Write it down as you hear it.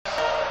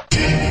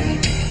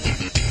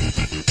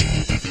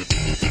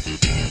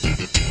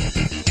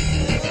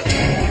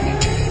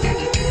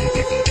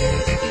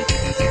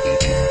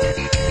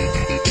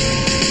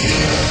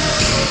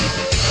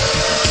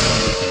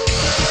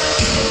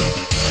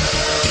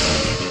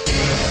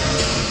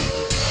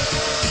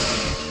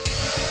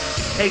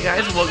Hey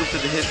guys, and welcome to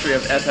the history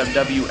of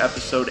FMW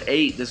episode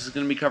 8. This is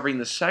going to be covering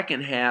the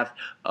second half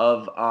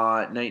of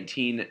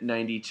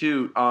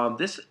 1992.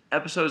 This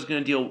episode is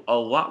going to deal a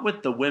lot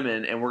with the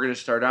women, and we're going to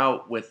start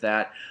out with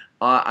that.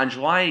 On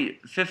July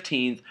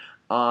 15th,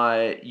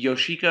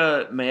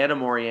 Yoshika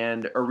Maedamori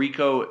and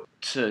Eriko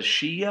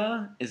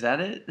Tsuchiya, is that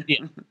it?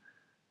 Yeah.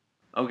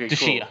 Okay, cool.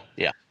 Tsuchiya,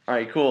 yeah. All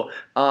right, cool.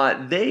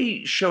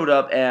 They showed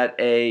up at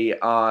a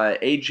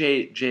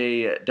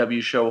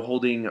AJJW show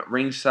holding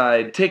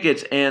ringside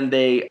tickets, and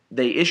they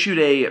issued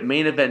a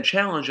main event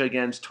challenge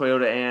against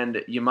Toyota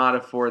and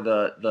Yamada for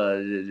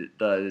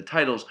the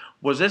titles.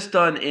 Was this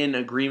done in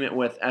agreement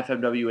with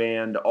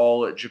FMW and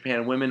All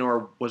Japan Women,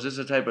 or was this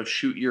a type of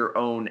shoot your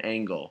own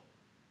angle?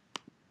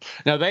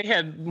 Now they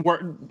had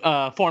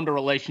formed a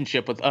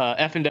relationship with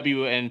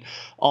FNW and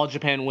All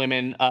Japan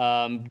Women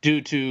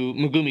due to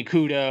Megumi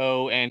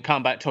Kudo and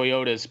Combat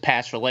Toyota's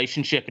past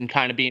relationship and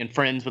kind of being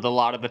friends with a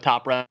lot of the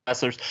top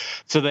wrestlers.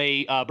 So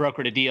they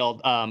brokered a deal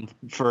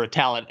for a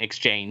talent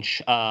exchange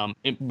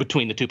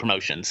between the two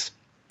promotions.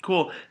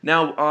 Cool.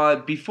 Now,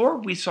 before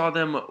we saw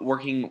them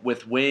working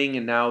with Wing,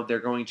 and now they're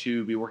going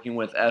to be working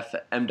with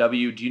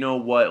FMW. Do you know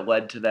what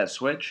led to that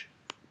switch?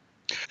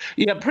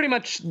 Yeah, pretty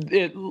much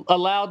it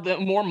allowed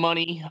them more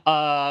money.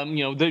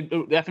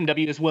 The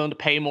FMW is willing to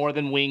pay more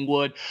than Wing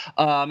would,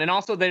 and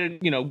also they're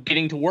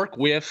getting to work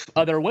with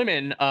other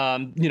women.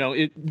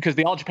 Because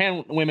the All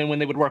Japan women, when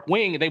they would work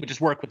Wing, they would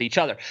just work with each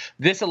other.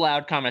 This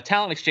allowed kind of a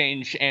talent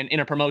exchange and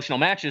interpromotional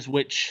matches,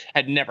 which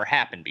had never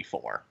happened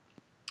before.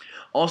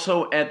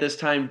 Also, at this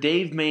time,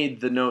 Dave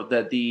made the note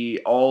that the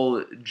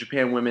All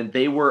Japan Women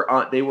they were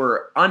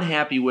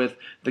unhappy with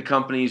the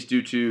companies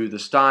due to the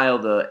style,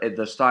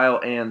 the style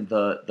and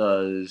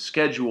the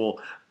schedule.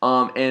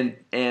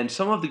 And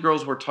some of the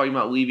girls were talking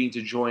about leaving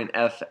to join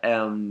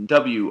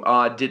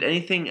FMW. Did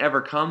anything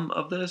ever come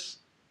of this?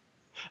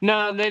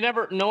 No, they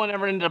never. No one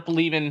ever ended up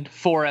leaving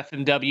for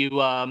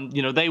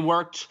FMW. They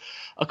worked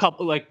a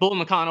couple, like Bull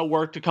Nakano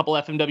worked a couple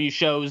FMW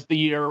shows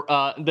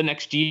the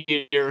next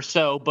year or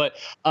so, but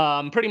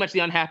pretty much the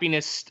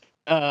unhappiness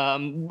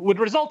would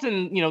result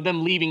in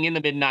them leaving in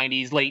the mid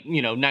 90s, late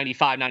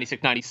 95,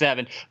 96,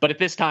 97. But at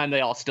this time,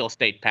 they all still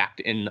stayed packed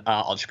in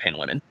All Japan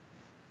Women.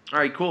 All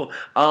right, cool.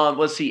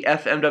 Let's see.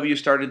 FMW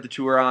started the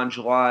tour on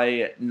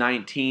July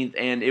 19th,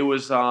 and it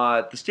was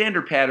the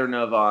standard pattern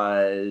of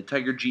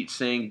Tiger Jeet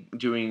Singh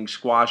doing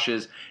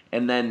squashes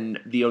and then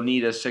the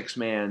Onita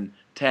six-man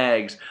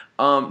tags.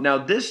 Now,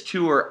 this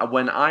tour,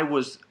 when I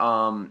was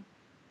kind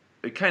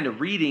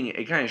of reading,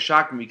 it kind of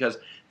shocked me because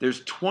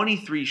there's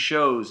 23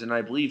 shows in,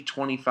 I believe,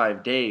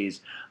 25 days.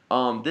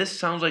 This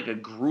sounds like a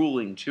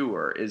grueling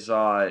tour. Is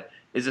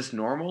this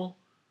normal?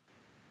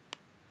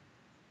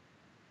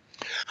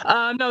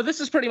 No,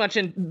 this is pretty much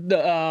in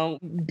the.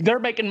 They're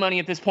making money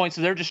at this point,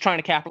 so they're just trying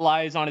to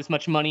capitalize on as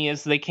much money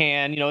as they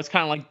can. It's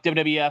kind of like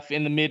WWF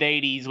in the mid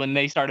 '80s when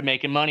they started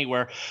making money,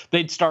 where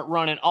they'd start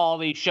running all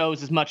these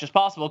shows as much as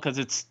possible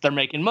because they're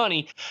making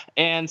money.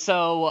 And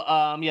so,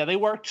 they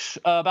worked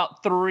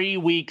about 3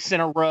 weeks in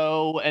a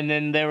row, and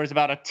then there was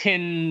about a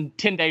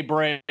 10-day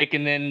break,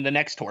 and then the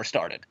next tour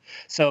started.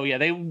 So yeah,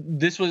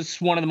 this was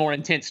one of the more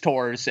intense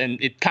tours,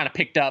 and it kind of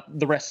picked up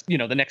the rest.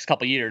 The next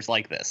couple years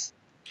like this.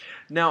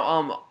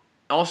 Now,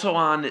 also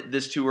on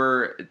this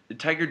tour,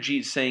 Tiger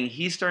Jeet saying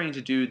he's starting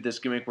to do this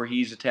gimmick where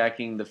he's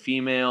attacking the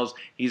females,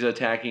 he's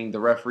attacking the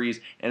referees,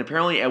 and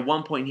apparently at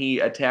one point he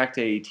attacked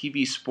a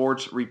TV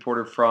sports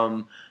reporter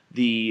from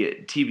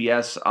the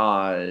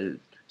TBS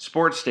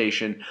sports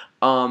station.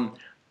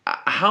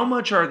 How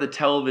much are the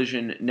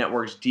television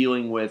networks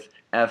dealing with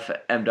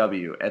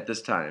FMW at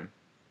this time?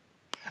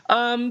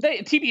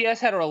 TBS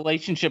had a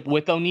relationship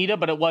with Onita,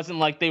 but it wasn't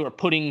like they were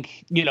putting,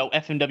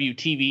 FMW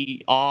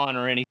TV on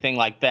or anything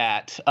like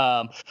that.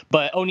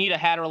 But Onita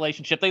had a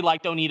relationship. They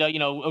liked Onita.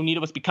 Onita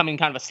was becoming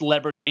kind of a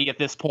celebrity at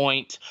this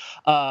point.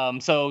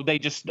 So they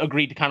just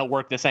agreed to kind of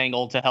work this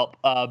angle to help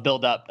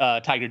build up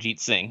Tiger Jeet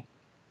Singh.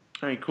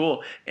 All right,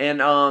 cool.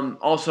 And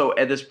also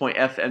at this point,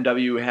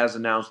 FMW has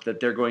announced that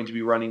they're going to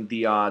be running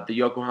the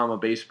Yokohama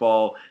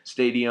Baseball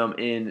Stadium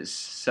in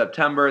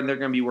September, and they're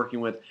going to be working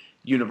with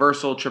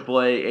Universal,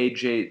 AAA,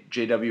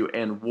 AJJW,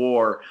 and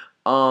War.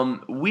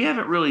 We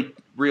haven't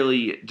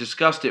really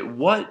discussed it.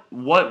 What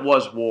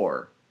was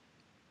War?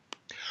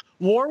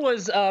 War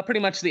was pretty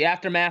much the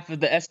aftermath of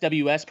the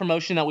SWS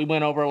promotion that we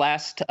went over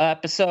last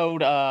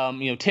episode.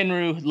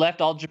 Tenryu left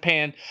All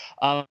Japan.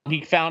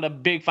 He found a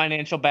big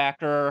financial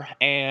backer,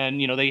 and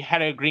they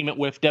had an agreement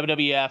with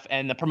WWF,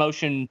 and the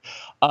promotion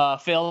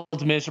failed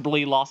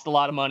miserably, lost a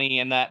lot of money,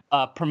 and that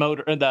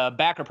the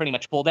backer, pretty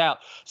much pulled out.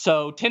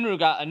 So Tenryu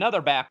got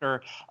another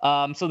backer.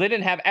 So they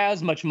didn't have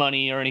as much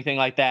money or anything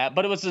like that,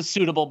 but it was a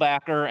suitable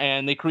backer,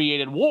 and they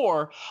created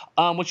War,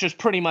 which was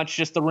pretty much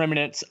just the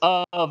remnants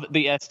of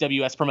the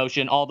SWS promotion.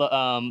 All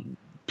the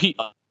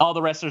all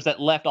the wrestlers that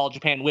left All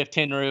Japan with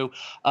Tenryu,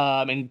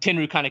 and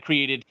Tenryu kind of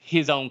created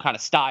his own kind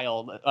of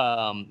style,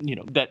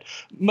 that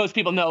most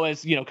people know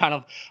as kind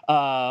of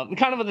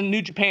the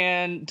New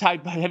Japan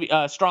type heavy,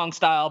 strong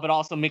style, but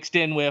also mixed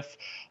in with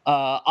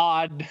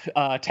odd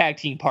tag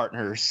team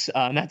partners.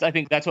 And I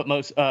think that's what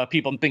most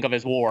people think of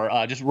as War,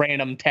 just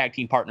random tag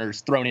team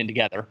partners thrown in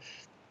together.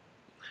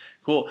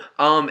 Cool.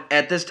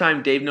 At this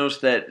time, Dave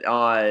knows that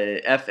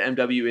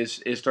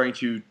FMW is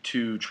starting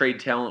to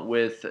trade talent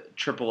with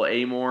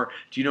AAA more.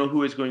 Do you know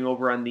who is going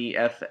over on the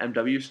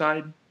FMW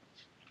side?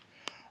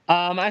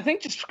 I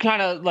think just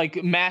kind of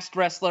like masked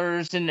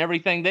wrestlers and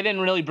everything. They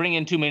didn't really bring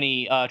in too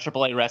many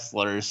AAA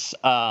wrestlers.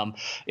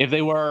 If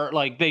they were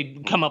like,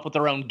 they'd come up with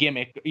their own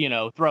gimmick,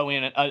 throw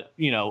in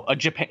a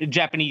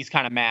Japanese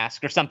kind of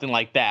mask or something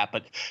like that.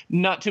 But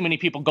not too many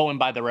people going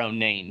by their own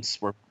names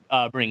were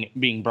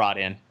being brought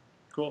in.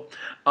 Cool.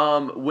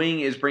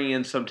 Wing is bringing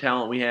in some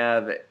talent. We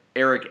have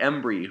Eric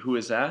Embry. Who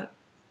is that?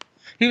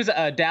 He was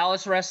a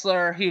Dallas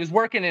wrestler. He was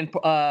working in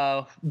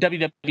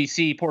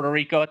WWC Puerto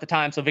Rico at the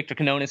time, so Victor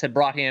Canones had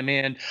brought him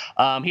in.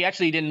 He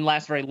actually didn't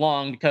last very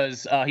long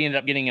because he ended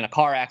up getting in a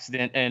car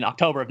accident in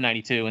October of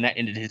 '92, and that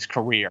ended his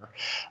career.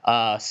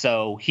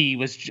 So he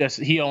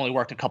only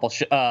worked a couple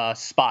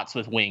spots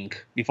with Wing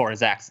before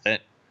his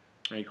accident.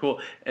 Very cool.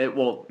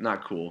 Well,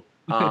 not cool.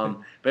 But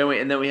anyway,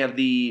 and then we have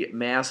the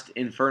Masked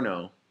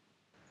Inferno.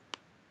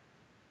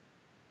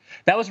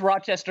 That was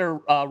Rochester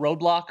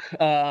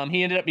Roadblock.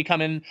 He ended up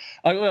becoming,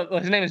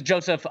 his name is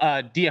Joseph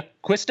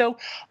D'Acquisto.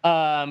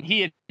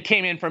 He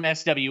came in from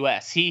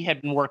SWS. He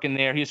had been working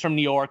there. He was from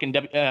New York,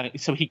 and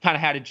so he kind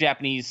of had a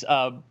Japanese,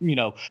 pretty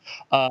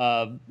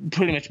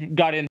much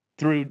got in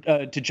through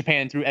to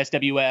Japan through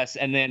SWS,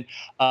 and then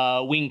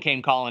Wing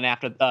came calling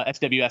after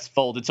SWS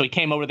folded. So he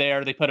came over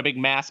there. They put a big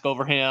mask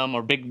over him,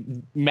 or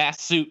big mask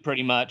suit,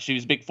 pretty much. He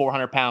was a big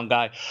 400-pound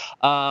guy.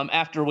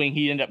 After Wing,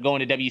 he ended up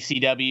going to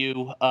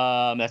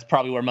WCW. That's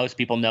probably where most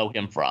people know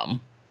him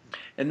from.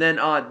 And then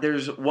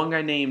there's one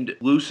guy named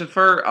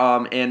Lucifer,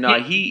 and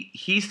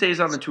he stays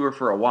on the tour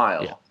for a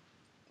while. Yeah.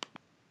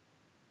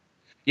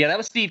 Yeah, that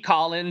was Steve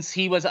Collins.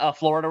 He was a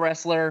Florida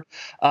wrestler,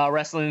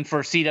 wrestling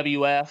for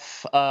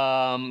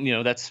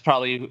CWF. That's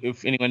probably,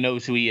 if anyone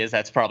knows who he is,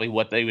 that's probably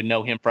what they would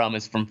know him from,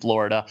 is from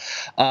Florida.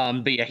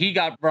 But yeah, he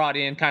got brought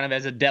in kind of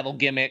as a devil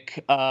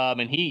gimmick,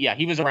 and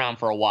he was around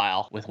for a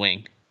while with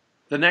Wing.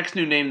 The next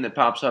new name that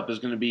pops up is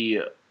going to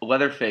be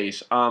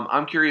Leatherface.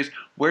 I'm curious,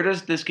 where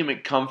does this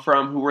gimmick come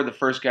from? Who were the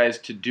first guys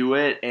to do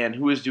it, and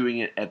who is doing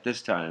it at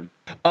this time?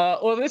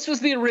 Well, this was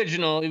the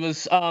original. It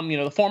was,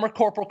 the former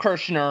Corporal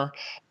Kirshner.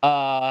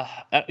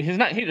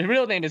 His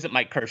real name isn't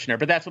Mike Kirshner,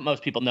 but that's what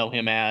most people know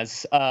him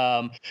as.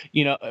 From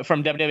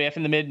WWF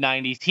in the mid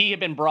 '90s. He had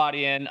been brought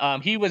in.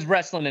 He was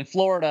wrestling in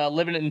Florida,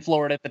 living in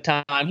Florida at the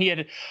time. He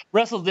had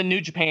wrestled in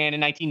New Japan in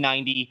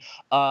 1990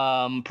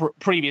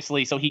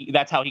 previously, so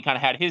that's how he kind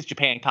of had his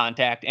Japan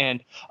contact.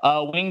 And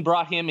Wing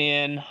brought him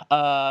in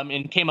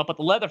and came up with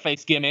the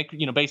Leatherface gimmick,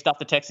 based off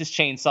the Texas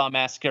Chainsaw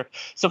Massacre.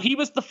 So he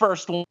was the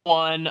first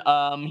one.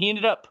 He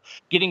ended up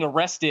getting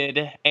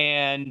arrested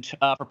and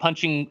for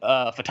punching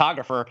a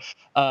photographer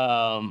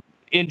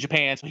in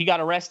Japan. So he got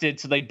arrested.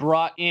 So they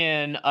brought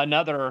in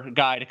another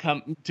guy to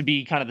come to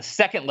be kind of the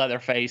second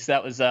Leatherface.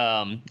 That was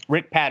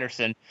Rick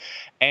Patterson,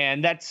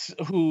 and that's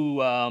who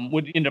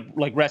would end up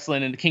like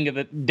wrestling in the King of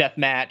the Death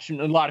Match.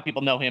 And a lot of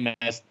people know him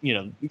as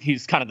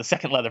he's kind of the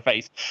second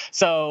Leatherface.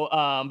 So,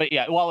 but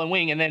yeah, while in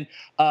Wing, and then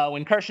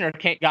when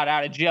Kirshner got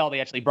out of jail,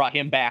 they actually brought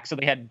him back. So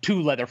they had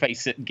two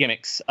Leatherface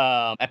gimmicks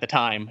at the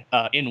time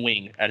in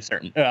Wing at a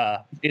certain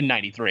in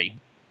 '93.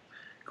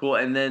 Cool,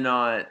 and then.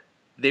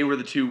 They were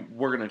the two,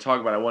 we're going to talk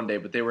about it one day,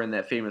 but they were in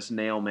that famous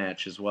nail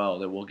match as well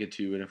that we'll get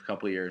to in a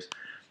couple of years.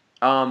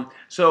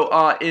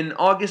 So in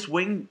August,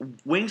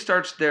 Wing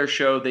starts their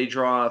show. They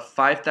draw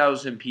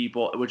 5,000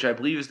 people, which I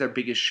believe is their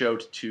biggest show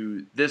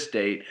to this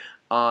date,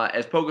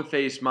 as Poker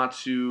Face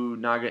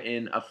Matsunaga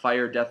in a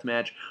fire death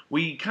match.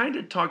 We kind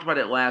of talked about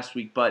it last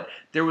week, but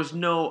there was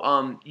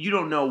no, you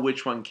don't know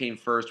which one came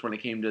first when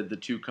it came to the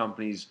two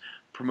companies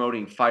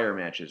promoting fire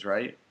matches,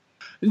 right?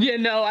 Yeah,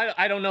 no,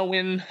 I don't know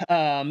when,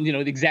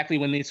 exactly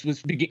when this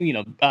was,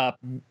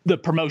 the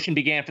promotion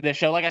began for this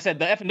show. Like I said,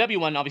 the FMW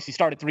one obviously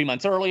started 3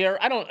 months earlier.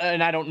 I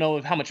don't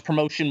know how much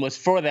promotion was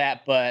for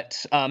that, but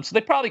so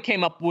they probably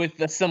came up with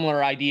the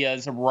similar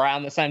ideas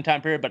around the same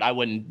time period, but I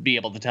wouldn't be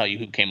able to tell you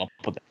who came up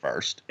with it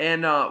first.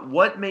 And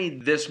what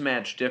made this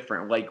match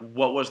different? Like,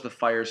 what was the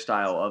fire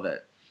style of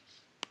it?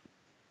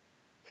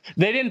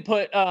 They didn't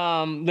put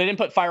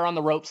fire on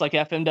the ropes like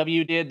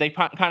FMW did. They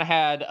kind of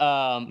had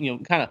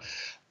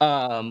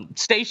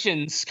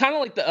stations, kind of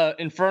like the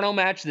Inferno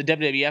match the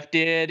WWF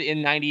did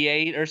in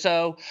 '98 or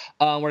so,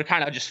 where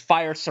kind of just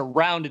fire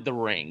surrounded the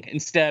ring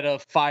instead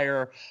of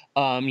fire,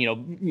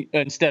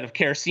 instead of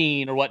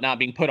kerosene or whatnot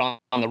being put on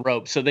the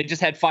rope. So they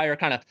just had fire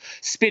kind of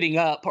spitting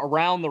up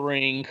around the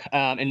ring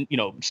and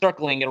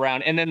circling it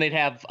around, and then they'd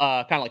have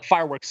kind of like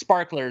fireworks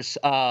sparklers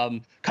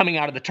coming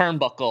out of the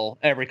turnbuckle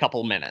every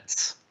couple of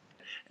minutes.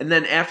 And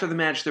then after the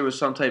match, there was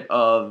some type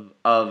of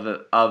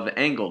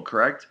angle,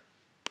 correct?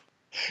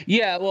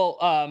 Yeah, well,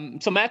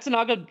 so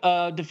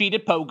Matsunaga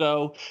defeated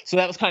Pogo, so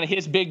that was kind of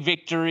his big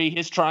victory,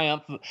 his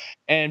triumph.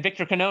 And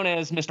Victor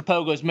Quinones, Mr.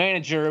 Pogo's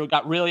manager,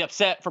 got really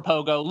upset for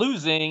Pogo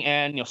losing,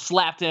 and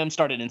slapped him,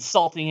 started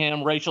insulting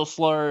him, racial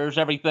slurs,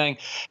 everything.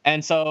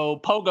 And so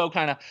Pogo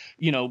kind of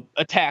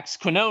attacks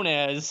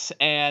Quinones,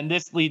 and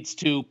this leads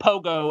to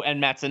Pogo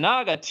and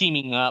Matsunaga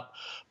teaming up.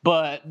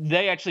 But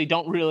they actually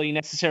don't really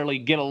necessarily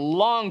get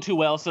along too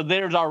well. So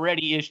there's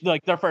already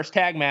like their first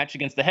tag match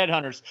against the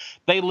Headhunters,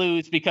 they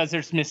lose because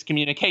there's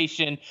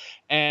miscommunication,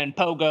 and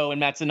Pogo and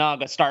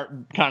Matsunaga start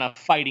kind of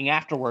fighting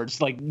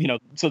afterwards. Like,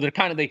 so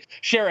they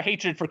share a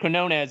hatred for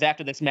Quinones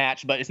after this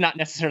match, but it's not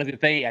necessarily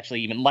that they actually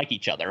even like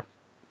each other.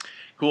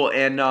 Cool.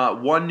 And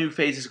one new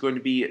face is going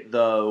to be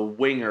the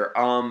Winger.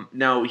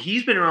 Now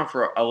he's been around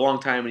for a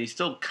long time, and he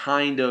still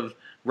kind of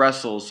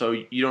wrestles. So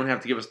you don't have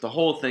to give us the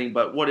whole thing.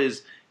 But what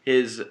is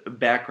his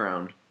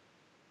background?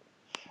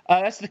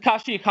 That's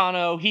Takashi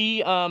Akano. He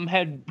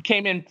had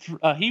came in.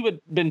 He had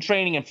been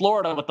training in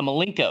Florida with the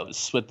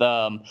Malenkos, with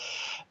the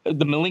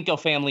Malenko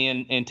family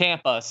in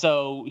Tampa.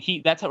 So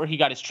that's where he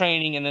got his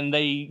training. And then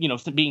they,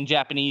 being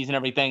Japanese and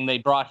everything, they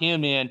brought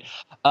him in,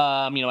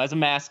 as a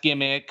mask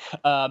gimmick.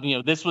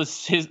 This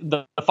was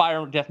the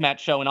Fire Death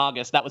Match show in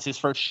August. That was his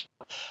first.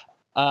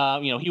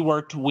 He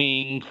worked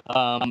Wing,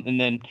 and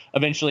then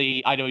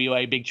eventually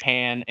IWA, Big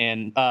Japan,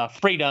 and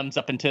Freedoms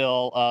up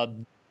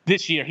until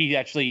this year.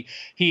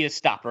 He has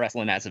stopped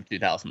wrestling as of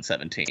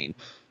 2017.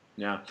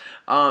 Yeah.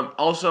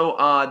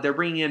 Also, they're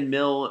bringing in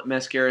Mil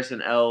Mascaras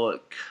and El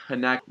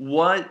Connect.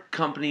 What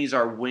companies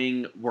are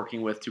Wing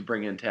working with to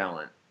bring in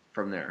talent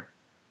from there?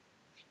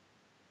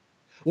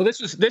 Well,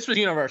 this was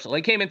Universal.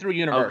 They came in through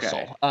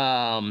Universal.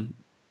 Okay.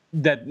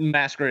 That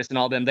Mascaras and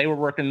all them, they were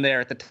working there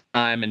at the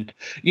time, and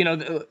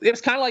it was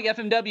kind of like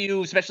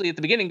FMW, especially at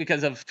the beginning,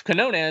 because of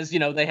Quinones.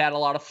 They had a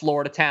lot of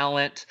Florida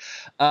talent.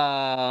 They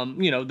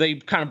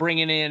kind of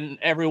bringing in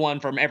everyone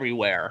from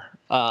everywhere.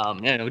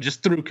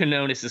 Just through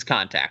Quinones'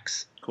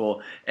 contacts.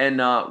 Cool. And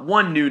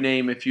one new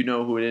name, if you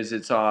know who it is,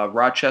 it's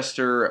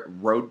Rochester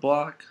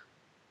Roadblock.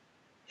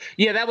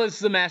 Yeah, that was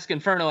the Mask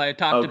Inferno I had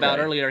talked about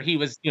earlier. He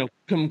was,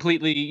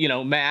 completely,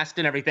 masked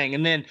and everything.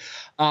 And then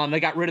they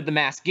got rid of the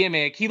mask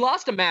gimmick. He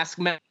lost a mask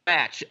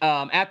match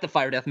at the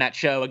Fire Death Match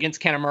show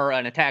against Kanemaru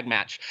in a tag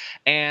match.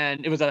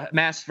 And it was a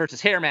mask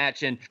versus hair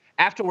match. And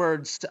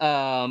afterwards,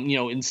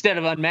 instead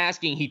of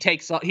unmasking,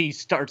 he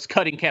starts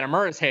cutting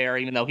Kanemaru's hair,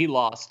 even though he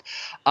lost.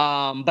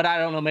 But I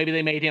don't know, maybe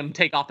they made him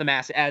take off the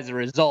mask as a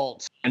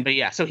result. But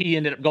yeah, so he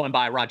ended up going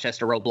by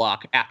Rochester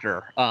Roadblock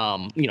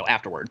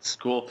afterwards.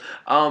 Cool.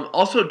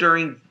 Also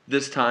during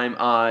this time,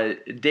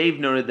 Dave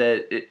noted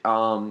that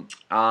on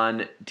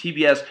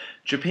TBS,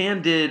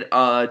 Japan did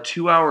a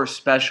 2-hour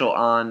special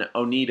on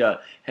Onita.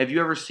 Have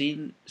you ever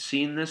seen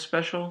this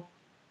special?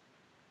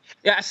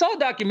 Yeah, I saw a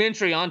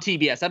documentary on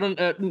TBS. I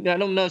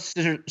don't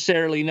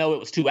necessarily know it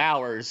was 2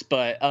 hours,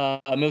 but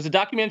it was a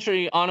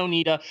documentary on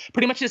Onita,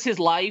 pretty much just his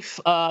life.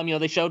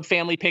 They showed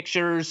family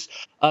pictures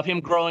of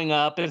him growing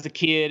up as a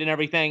kid and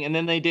everything, and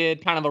then they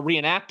did kind of a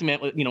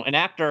reenactment with an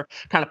actor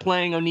kind of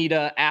playing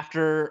Onita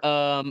after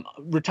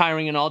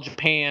retiring in All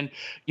Japan.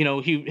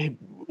 He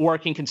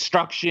working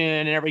construction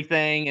and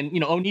everything, and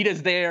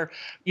Onita's there,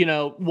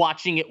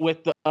 watching it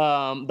with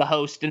the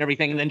host and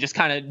everything, and then just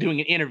kind of doing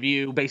an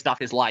interview based off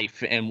his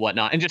life and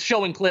whatnot, and just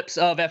showing clips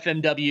of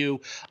FMW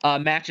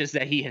matches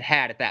that he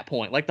had at that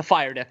point, like the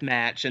Fire Death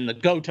match and the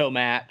Goto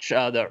match,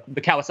 the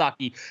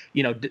Kawasaki,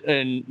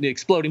 and the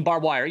exploding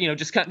barbed wire.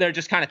 They're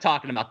just kind of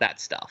talking about that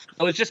stuff.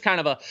 So it's just kind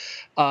of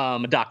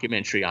a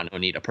documentary on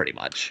Onita, pretty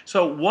much.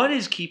 So what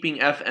is keeping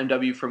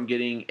FMW from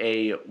getting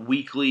a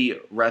weekly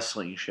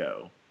wrestling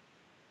show?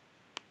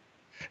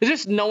 There's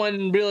just no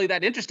one really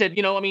that interested.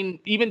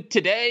 Even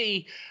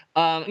today,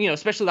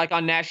 especially like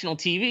on national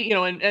TV,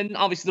 and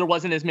obviously there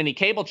wasn't as many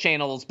cable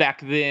channels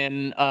back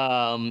then.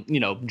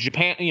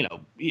 Japan,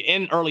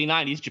 in early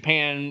 90s,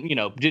 Japan,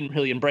 didn't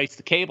really embrace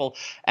the cable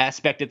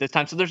aspect at this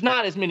time. So there's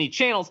not as many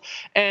channels.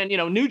 And,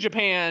 New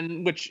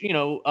Japan, which,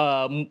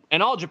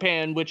 and All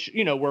Japan, which,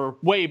 were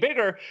way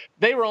bigger,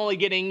 they were only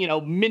getting,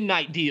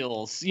 midnight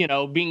deals,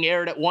 being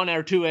aired at 1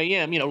 or 2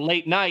 a.m.,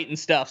 late night and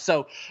stuff.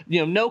 So,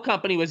 no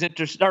company was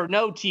interested, or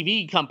no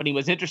TV company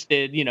was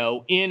interested,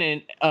 in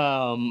an,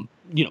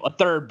 a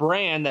third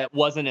brand that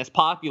wasn't as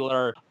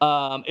popular.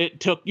 It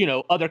took,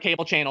 other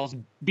cable channels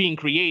being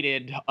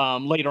created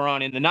later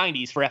on in the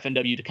 90s for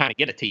FMW to kind of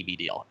get a TV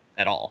deal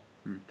at all.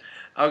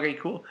 Okay,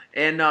 cool.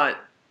 And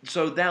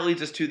so that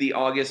leads us to the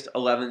August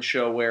 11th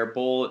show where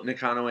Bull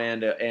Nakano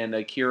and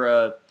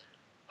Akira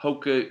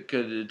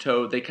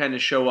Hokuto, they kind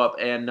of show up.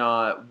 And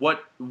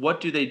what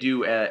do they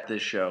do at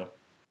this show?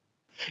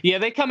 Yeah,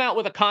 they come out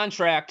with a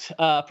contract,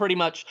 pretty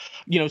much,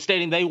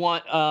 stating they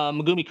want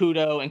Megumi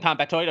Kudo and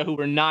Kombat Toyota, who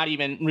were not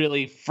even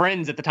really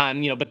friends at the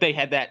time, but they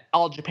had that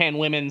All Japan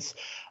Women's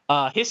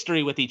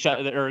history with each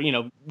other, or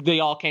they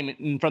all came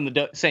in from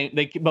the same.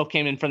 They both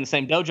came in from the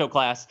same dojo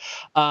class,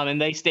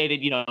 and they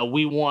stated,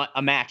 we want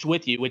a match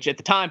with you, which at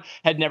the time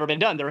had never been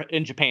done there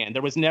in Japan.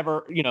 There was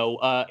never,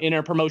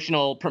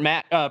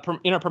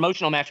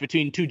 interpromotional match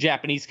between two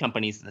Japanese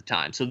companies at the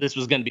time. So this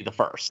was going to be the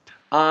first.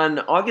 On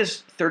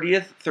August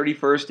 30th,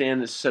 31st,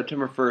 and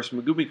September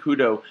 1st, Megumi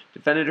Kudo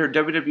defended her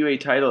WWE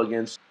title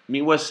against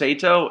Miwa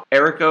Sato,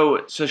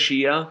 Eriko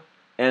Sashiya,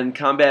 and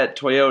Combat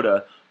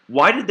Toyota.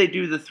 Why did they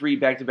do the 3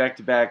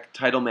 back-to-back-to-back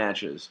title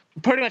matches?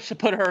 Pretty much to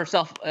put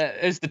herself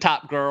as the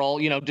top girl,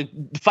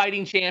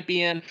 fighting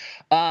champion,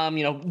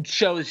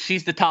 shows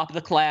she's the top of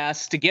the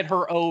class, to get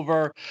her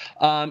over.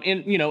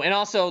 And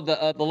also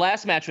the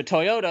last match with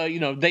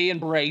Toyota, they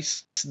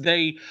embraced,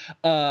 because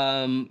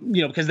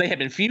they had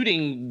been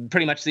feuding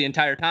pretty much the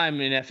entire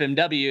time in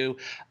FMW.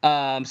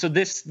 So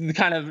this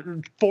kind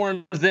of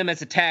forms them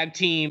as a tag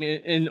team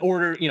in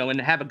order, and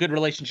have a good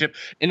relationship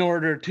in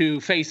order to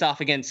face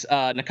off against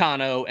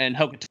Nakano and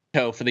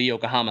Hokuto for the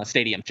Yokohama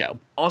Stadium show.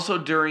 Also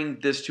during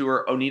this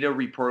tour, Onita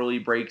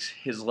reportedly breaks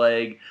his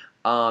leg.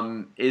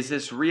 Is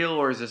this real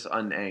or is this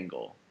an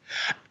angle?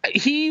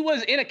 He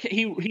was in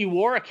he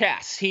wore a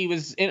cast. He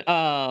was in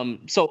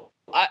so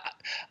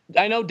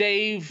I know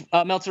Dave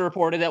Meltzer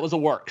reported that was a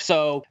work.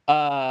 So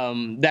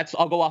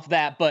I'll go off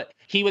that, but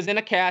he was in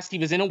a cast. He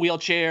was in a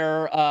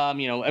wheelchair. But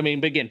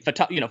again,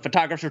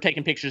 photographers were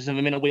taking pictures of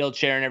him in a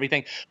wheelchair and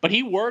everything. But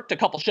he worked a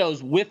couple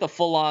shows with a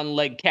full-on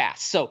leg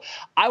cast. So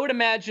I would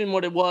imagine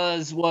what it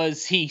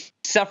was he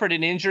suffered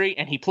an injury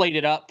and he played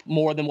it up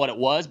more than what it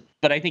was.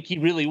 But I think he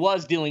really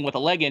was dealing with a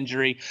leg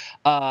injury.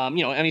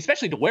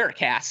 Especially to wear a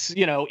cast,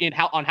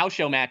 on house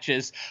show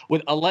matches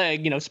with a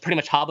leg, pretty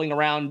much hobbling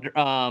around,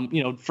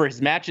 for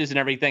his matches and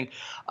everything.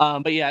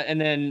 But yeah,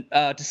 and then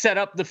to set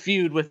up the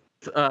feud with,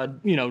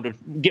 to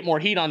get more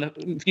heat on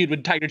the feud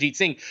with Tiger Jeet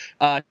Singh,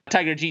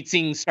 Tiger Jeet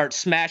Singh starts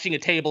smashing a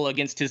table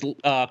against his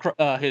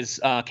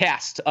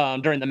cast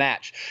during the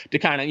match to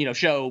kind of,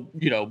 show,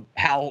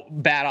 how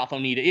bad off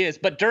Onita is.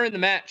 But during the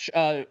match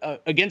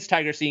against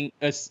Tiger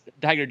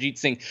Jeet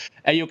Singh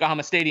at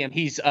Yokohama Stadium,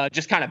 he's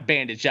just kind of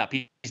bandaged up.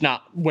 He's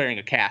not wearing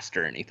a cast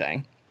or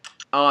anything.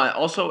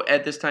 Also,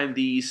 at this time,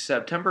 the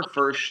September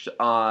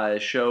 1st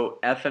show,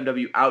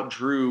 FMW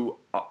outdrew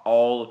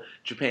All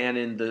Japan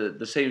in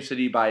the same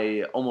city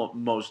by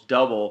almost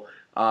double,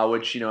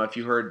 which, if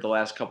you heard the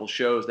last couple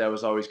shows, that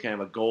was always kind of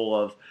a goal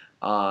of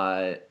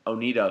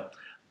Onita.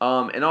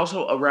 And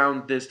also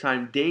around this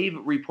time, Dave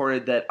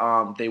reported that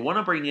they want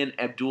to bring in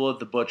Abdullah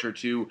the Butcher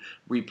to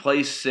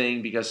replace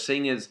Singh because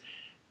Singh is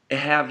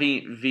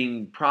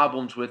having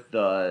problems with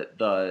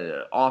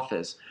the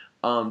office.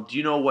 Do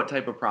you know what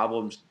type of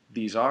problems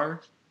these are?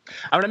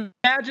 I would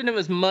imagine it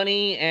was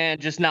money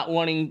and just not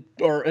wanting,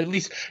 or at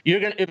least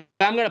if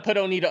I'm gonna put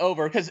Onita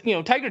over, because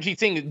Tiger Jeet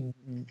Singh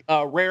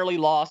rarely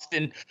lost,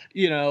 and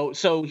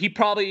so he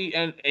probably,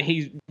 and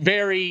he's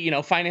very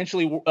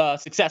financially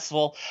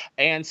successful,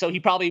 and so he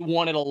probably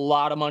wanted a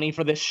lot of money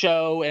for this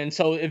show, and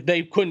so if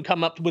they couldn't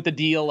come up with a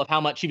deal of how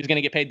much he was going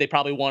to get paid, they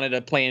probably wanted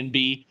a plan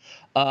B.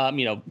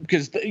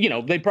 Because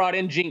they brought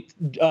in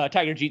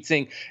Tiger Jeet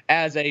Singh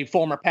as a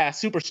former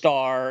past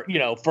superstar,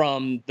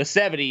 from the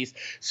 70s.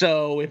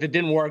 So if it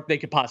didn't work, they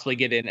could possibly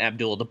get in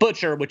Abdullah the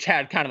Butcher, which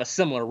had kind of a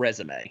similar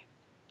resume.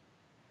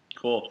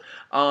 Cool.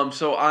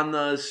 So on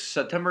the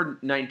September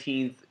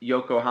 19th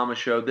Yokohama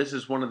show, this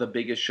is one of the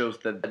biggest shows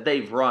that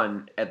they've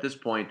run at this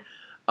point.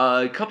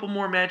 A couple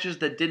more matches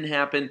that didn't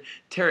happen.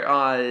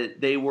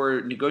 They were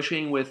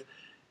negotiating with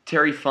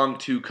Terry Funk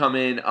to come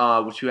in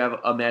to have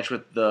a match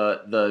with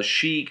the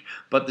Sheik,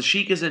 but the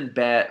Sheik is in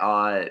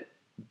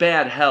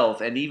bad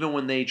health, and even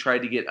when they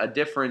tried to get a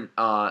different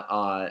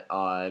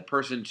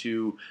person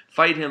to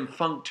fight him,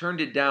 Funk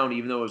turned it down,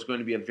 even though it was going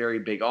to be a very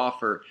big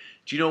offer.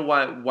 Do you know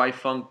why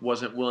Funk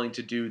wasn't willing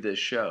to do this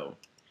show?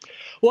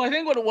 Well, I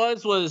think what it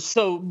was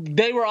so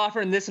they were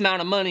offering this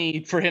amount of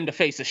money for him to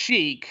face a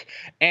Sheik,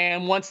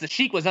 and once the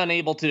Sheik was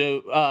unable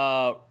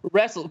to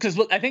wrestle, because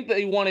I think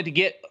they wanted to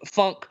get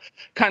Funk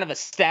kind of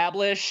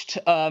established.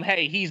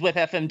 Hey, he's with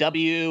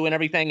FMW and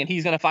everything, and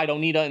he's going to fight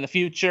Onita in the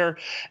future,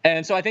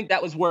 and so I think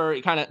that was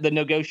where kind of the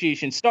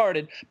negotiation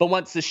started. But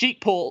once the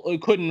Sheik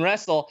couldn't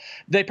wrestle,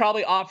 they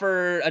probably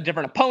offered a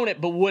different opponent,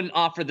 but wouldn't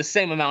offer the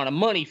same amount of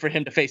money for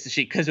him to face the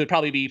Sheik because it would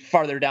probably be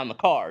farther down the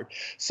card.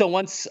 So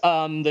once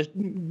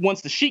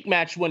the Sheik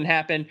match wouldn't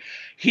happen,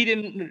 he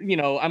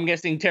didn't, I'm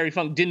guessing Terry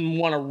Funk didn't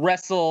want to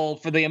wrestle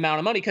for the amount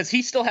of money because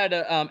he still had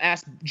to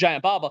ask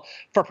Giant Baba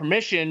for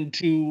permission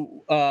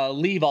to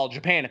leave All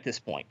Japan at this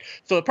point.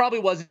 So it probably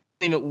wasn't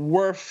even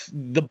worth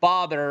the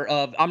bother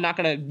of, I'm not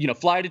going to,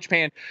 fly to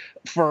Japan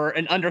for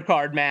an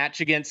undercard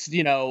match against,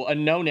 a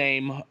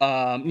no-name,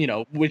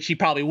 which he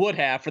probably would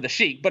have for the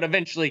Sheik. But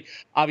eventually,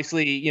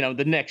 obviously,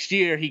 the next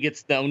year he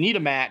gets the Onita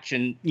match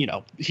and,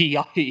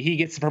 he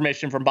gets the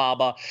permission from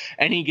Baba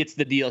and he gets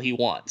the deal he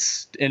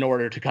wants in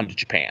order to come to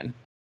Japan.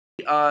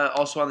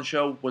 Also on the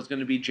show was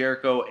going to be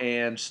Jericho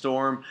and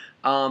Storm,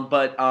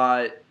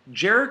 but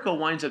Jericho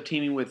winds up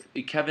teaming with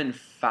Kevin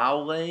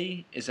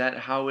Fowley. Is that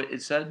how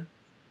it's said?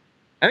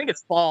 I think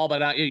it's fall,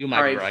 but you might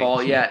All be right, right.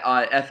 Fall. Yeah,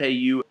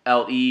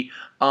 Faule.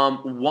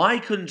 Why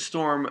couldn't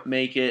Storm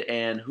make it,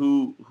 and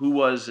who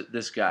was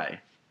this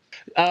guy?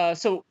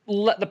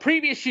 The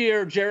previous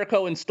year,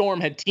 Jericho and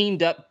Storm had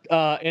teamed up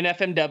in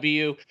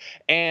FMW,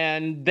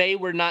 and they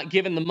were not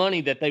given the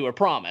money that they were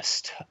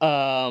promised.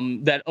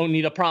 That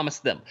Onita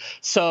promised them.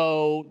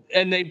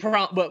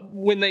 But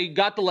when they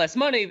got the less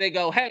money, they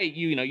go, "Hey,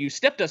 you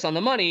stepped us on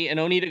the money." And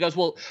Onita goes,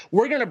 "Well,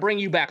 we're going to bring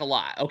you back a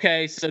lot,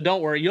 okay? So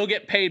don't worry, you'll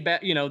get paid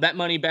back. That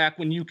money back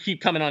when you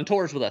keep coming on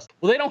tours with us."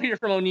 Well, they don't hear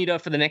from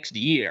Onita for the next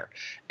year,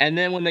 and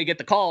then when they get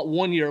the call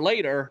 1 year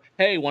later,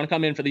 "Hey, want to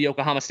come in for the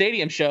Yokohama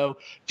Stadium show?"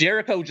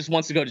 Jericho just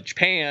wants to go to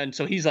Japan,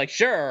 so he's like,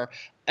 "Sure."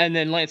 And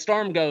then Lance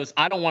Storm goes,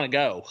 "I don't want to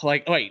go."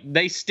 Like, wait,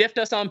 they stiffed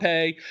us on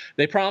pay.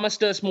 They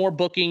promised us more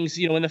bookings,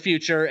 in the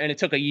future, and it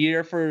took a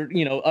year for,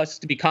 us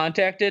to be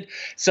contacted.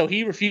 So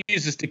he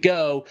refuses to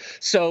go.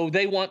 So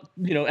they want,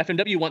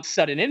 FMW wants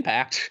sudden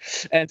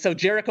impact. And so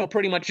Jericho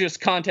pretty much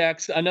just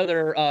contacts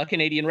another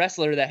Canadian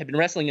wrestler that had been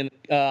wrestling in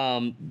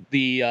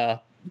the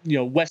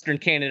Western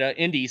Canada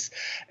Indies,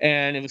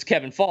 and it was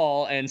Kevin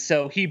Fall. And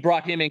so he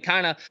brought him in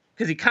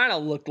because he kind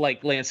of looked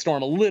like Lance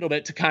Storm a little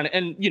bit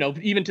and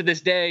even to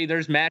this day,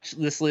 there's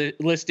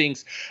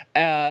listings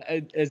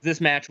as this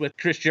match with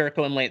Chris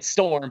Jericho and Lance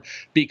Storm,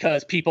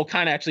 because people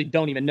kind of actually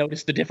don't even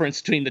notice the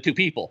difference between the two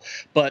people.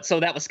 But so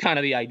that was kind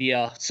of the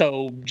idea.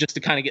 So just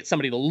to kind of get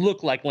somebody to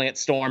look like Lance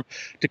Storm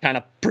to kind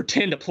of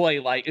pretend to play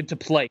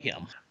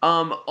him.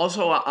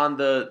 Also on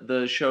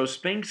the show,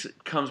 Spinks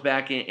comes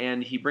back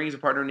and he brings a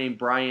partner named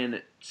Brian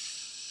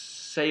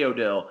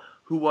Sayodil,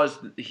 who was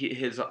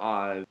his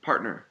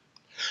partner.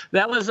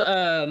 That was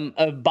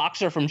a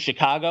boxer from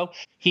Chicago.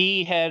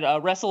 He had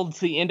wrestled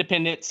the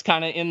independents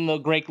kind of in the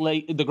Great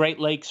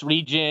Lakes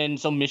region,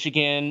 so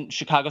Michigan,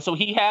 Chicago. So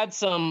he had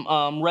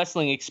some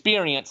wrestling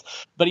experience,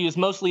 but he was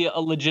mostly a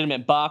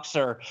legitimate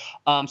boxer.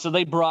 So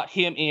they brought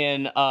him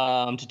in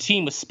to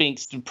team with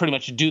Spinks to pretty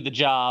much do the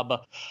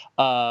job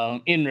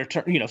in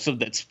return, so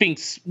that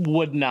Spinks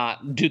would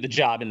not do the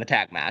job in the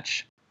tag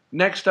match.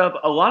 Next up,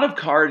 a lot of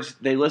cards,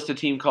 they list a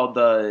team called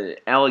the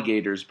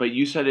Alligators, but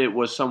you said it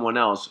was someone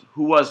else.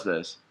 Who was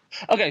this?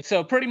 Okay,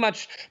 so pretty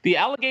much the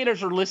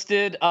Alligators are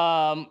listed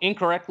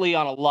incorrectly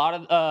on a lot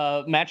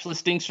of match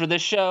listings for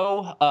this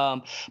show.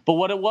 But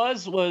what it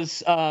was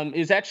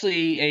is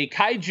actually a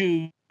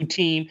kaiju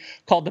team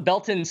called the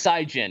Belton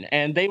Saijin,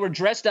 and they were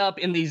dressed up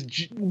in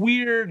these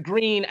weird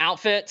green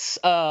outfits.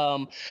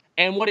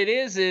 And what it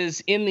is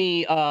in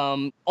the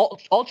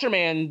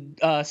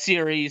Ultraman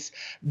series,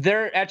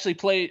 they're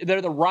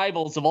the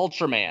rivals of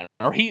Ultraman,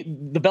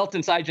 the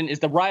Belton Saijin is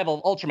the rival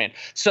of Ultraman.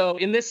 So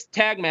in this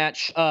tag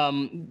match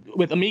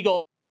with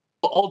Amigo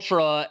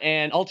Ultra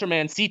and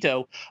Ultraman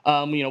Cito,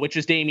 which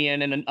is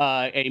Damien and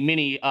a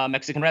mini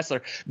Mexican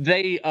wrestler,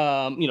 they,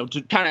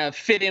 to kind of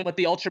fit in with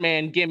the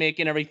Ultraman gimmick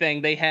and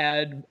everything, they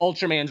had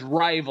Ultraman's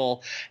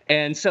rival.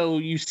 And so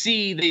you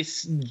see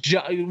this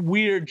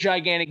weird,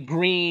 gigantic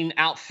green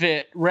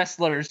outfit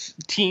wrestlers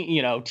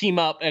team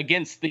up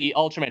against the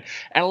Ultraman.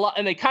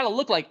 And they kind of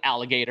look like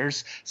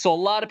alligators. So a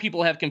lot of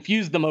people have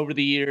confused them over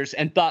the years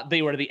and thought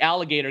they were the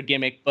alligator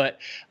gimmick, but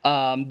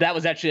that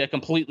was actually a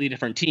completely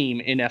different team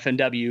in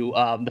FNW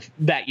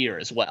that year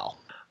as well.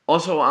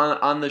 Also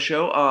on the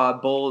show,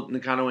 Bull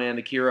Nakano and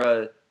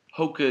Akira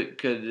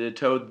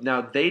Hokuto,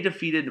 now they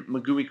defeated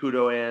Megumi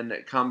Kudo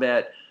and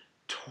Combat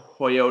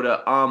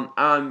Toyota.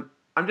 I'm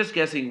just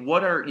guessing,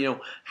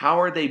 how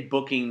are they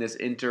booking this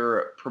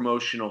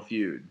inter-promotional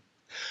feud?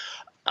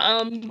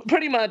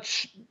 Pretty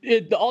much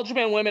the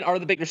Ultraman women are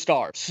the bigger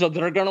stars, so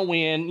they're gonna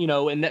win,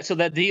 and so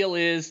that deal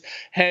is,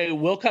 hey,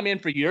 we'll come in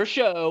for your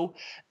show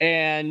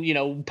and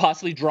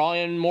possibly draw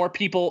in more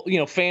people,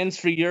 fans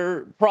for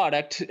your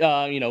product,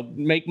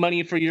 make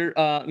money for your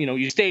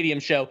stadium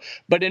show,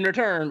 but in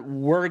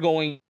return we're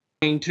going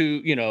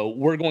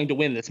to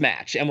win this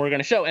match, and we're going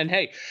to show. And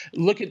hey,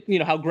 look at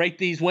how great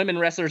these women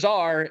wrestlers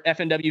are,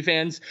 FNW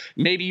fans.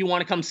 Maybe you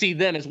want to come see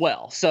them as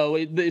well. So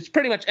it's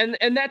pretty much,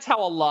 and that's how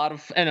a lot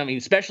of, and I mean,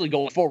 especially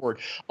going forward,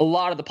 a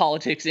lot of the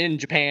politics in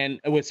Japan,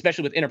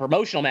 especially with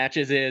interpromotional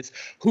matches, is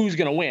who's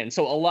going to win.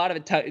 So a lot of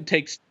it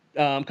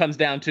comes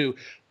down to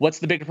what's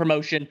the bigger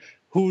promotion,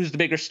 who's the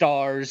bigger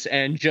stars,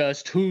 and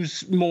just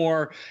who's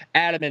more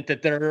adamant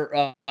that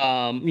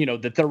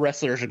that their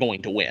wrestlers are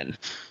going to win.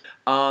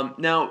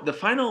 Now, the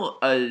final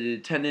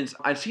attendance,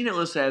 I've seen it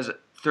listed as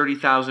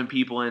 30,000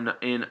 people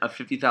in a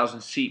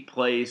 50,000 seat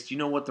place. Do you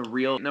know what the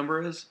real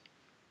number is?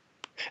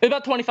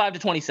 About 25 to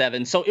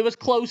 27, so it was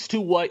close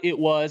to what it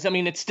was. I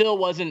mean, it still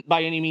wasn't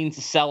by any means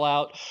a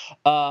sellout.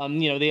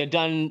 They had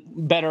done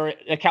better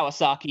at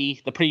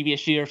Kawasaki the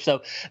previous year,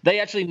 so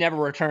they actually never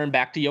returned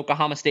back to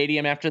Yokohama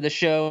Stadium after the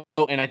show,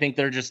 and I think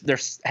they're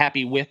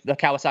happy with the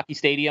Kawasaki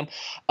Stadium.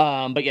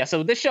 But yeah,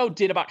 so this show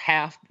did about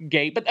half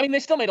gate, but I mean, they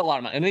still made a lot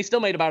of money, and they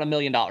still made about $1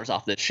 million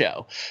off this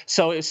show.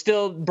 So it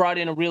still brought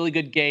in a really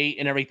good gate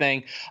and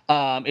everything.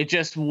 It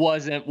just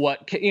wasn't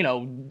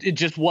it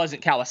just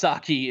wasn't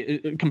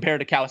Kawasaki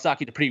compared to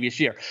Kawasaki the previous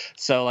year.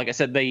 So like I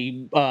said,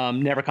 they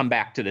never come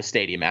back to the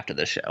stadium after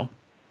this show. All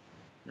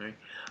right.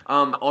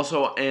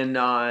 Also,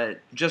 and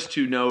just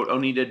to note,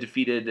 Onita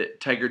defeated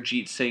Tiger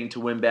Jeet Singh to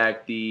win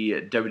back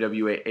the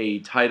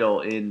WWE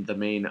title in the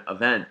main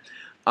event.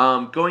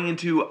 Going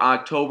into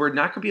October,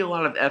 not going to be a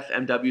lot of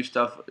FMW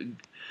stuff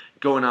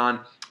going on.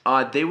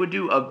 They would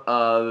do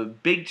a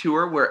big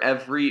tour where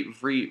every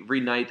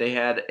night they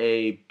had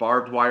a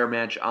barbed wire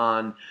match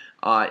on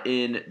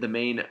in the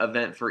main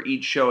event for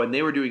each show, and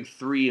they were doing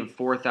 3,000 and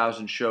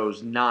 4,000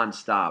 shows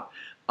nonstop.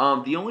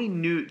 The only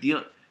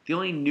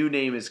new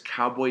name is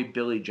Cowboy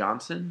Billy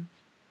Johnson.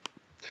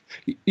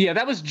 Yeah,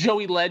 that was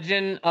Joey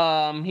Legend.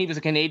 He was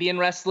a Canadian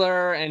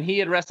wrestler, and he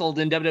had wrestled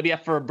in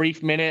WWF for a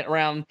brief minute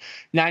around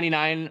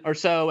 '99 or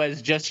so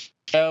as just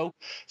Joe.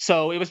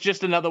 So it was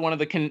just another one of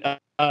the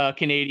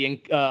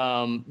Canadian,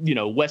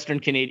 Western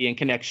Canadian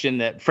connection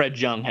that Fred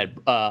Jung had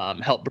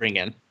helped bring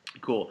in.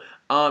 Cool.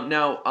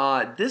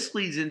 Now, this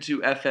leads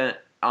into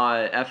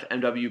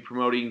FMW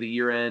promoting the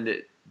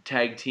year-end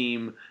tag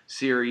team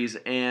series,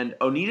 and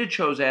Onita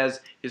chose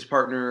as his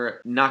partner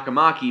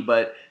Nakamaki,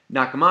 but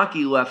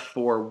Nakamaki left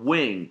for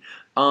Wing.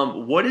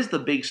 What is the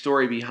big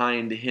story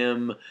behind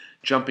him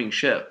jumping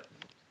ship?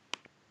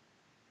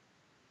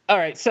 All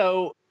right,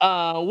 so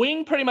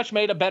Wing pretty much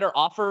made a better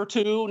offer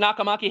to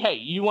Nakamaki. Hey,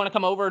 you want to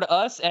come over to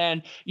us?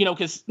 And,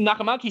 because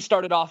Nakamaki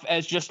started off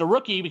as just a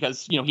rookie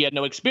because, he had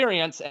no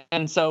experience.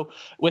 And so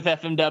with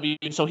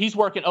FMW, so he's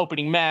working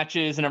opening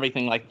matches and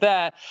everything like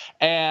that.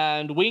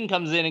 And Wing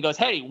comes in and goes,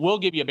 hey, we'll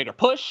give you a bigger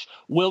push.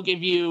 We'll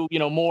give you,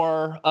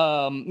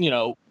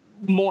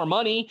 more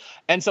money.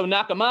 And so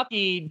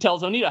Nakamaki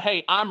tells Onita,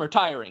 hey, I'm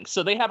retiring.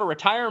 So they have a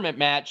retirement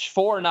match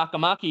for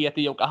Nakamaki at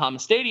the Yokohama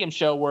Stadium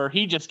show where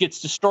he just gets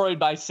destroyed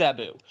by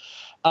Sabu.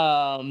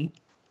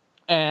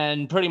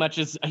 And pretty much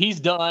he's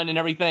done and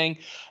everything.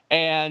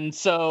 And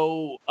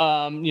so,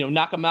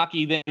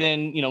 Nakamaki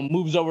then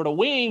moves over to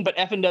Wing, but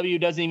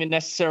FMW doesn't even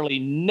necessarily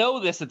know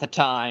this at the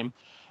time.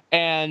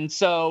 And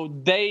so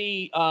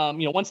they,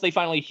 once they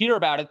finally hear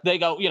about it, they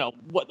go,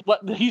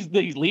 what he's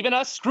leaving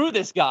us? Screw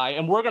this guy,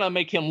 and we're gonna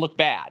make him look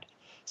bad.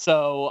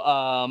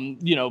 So,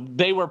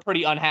 they were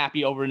pretty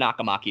unhappy over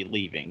Nakamaki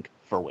leaving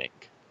for Wing.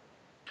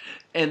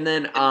 And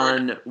then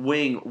on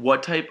Wing,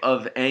 what type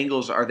of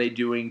angles are they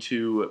doing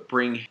to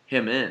bring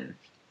him in?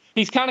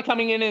 He's kind of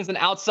coming in as an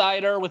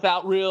outsider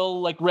without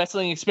real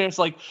wrestling experience.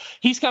 Like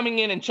he's coming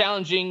in and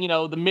challenging,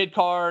 the mid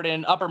card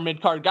and upper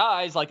mid card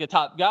guys, like a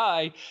top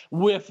guy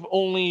with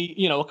only,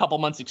 a couple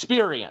months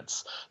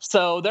experience.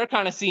 So they're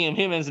kind of seeing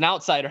him as an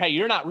outsider. Hey,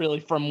 you're not really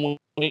from,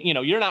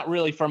 you're not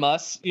really from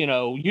us. You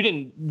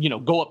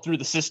didn't, go up through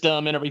the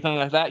system and everything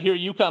like that. Here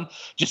you come,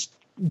 just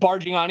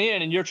barging on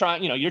in, and you're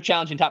trying, you're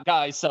challenging top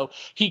guys. So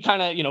he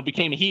kind of,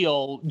 became a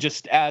heel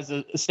just as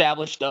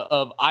established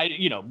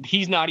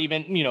he's not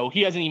even,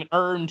 he hasn't even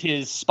earned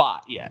his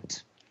spot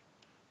yet.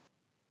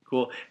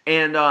 Cool.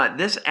 And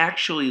this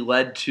actually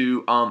led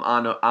to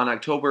on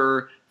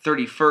October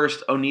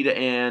 31st,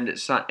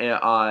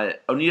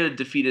 Onita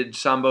defeated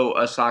Sambo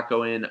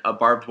Asako in a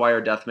barbed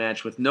wire death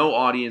match with no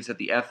audience at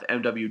the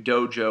FMW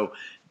dojo.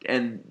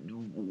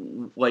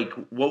 And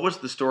what was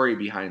the story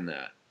behind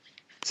that?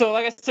 So,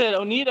 like I said,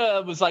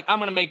 Onita was like, I'm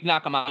going to make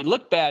Nakamaki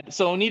look bad.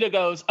 So Onita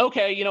goes,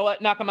 okay, you know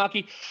what,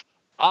 Nakamaki,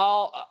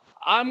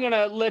 I'm going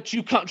to let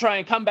you try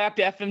and come back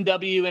to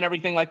FMW and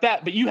everything like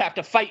that, but you have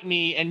to fight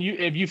me, and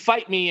if you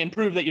fight me and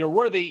prove that you're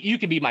worthy, you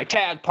can be my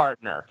tag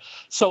partner.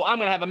 So I'm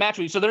going to have a match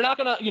with you. So they're not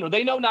going to,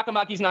 they know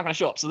Nakamaki's not going to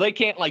show up. So they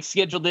can't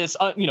schedule this,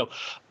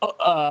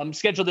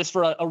 schedule this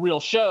for a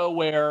real show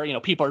where,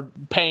 people are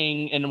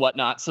paying and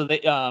whatnot. So they,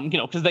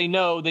 because they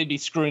know they'd be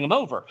screwing them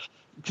over,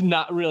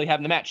 not really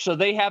having the match. So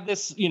they have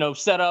this,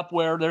 set up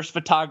where there's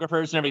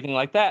photographers and everything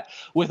like that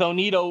with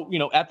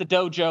Onita, at the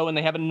dojo, and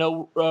they have a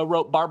no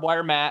rope barbed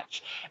wire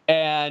match,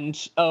 and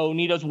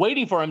Onita's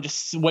waiting for him,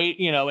 just wait,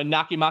 and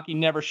Nakamaki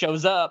never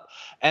shows up.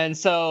 And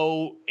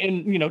so,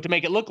 to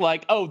make it look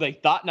like, they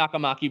thought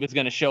Nakamaki was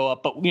going to show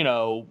up, but, we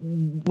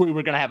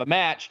were going to have a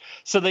match.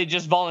 So they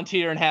just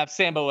volunteer and have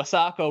Sambo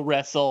Asako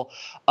wrestle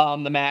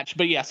the match.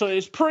 But yeah, so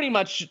it's pretty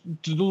much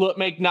to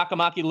make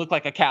Nakamaki look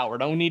like a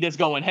coward. Onita's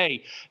going,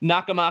 hey,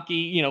 Nakamaki,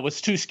 was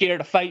too scared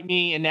to fight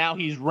me, and now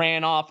he's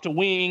ran off to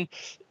Wing.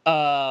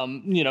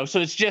 So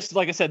it's just,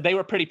 like I said, they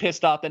were pretty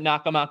pissed off that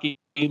Nakamaki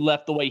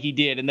left the way he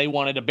did, and they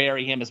wanted to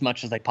bury him as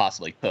much as they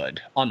possibly could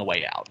on the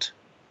way out.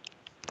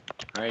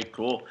 All right,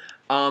 cool.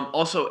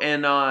 Also,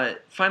 and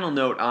final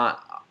note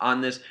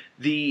on this,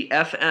 the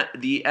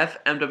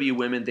FMW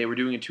women, they were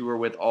doing a tour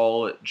with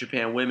All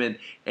Japan Women,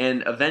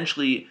 and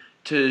eventually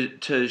Shia,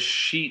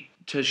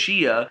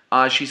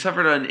 she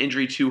suffered an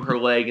injury to her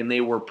leg, and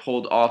they were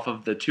pulled off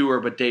of the tour.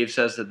 But Dave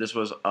says that this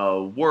was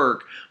a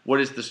work. What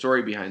is the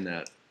story behind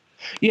that?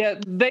 Yeah,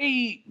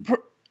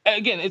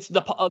 again, it's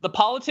the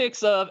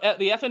politics of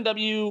the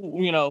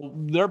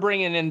FMW. They're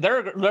bringing in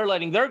they're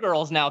letting their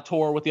girls now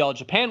tour with the All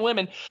Japan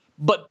Women.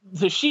 But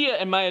Tashia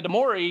and Maya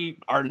Damori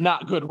are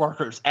not good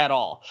workers at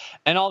all.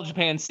 And all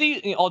Japan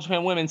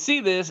women see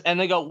this and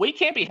they go, we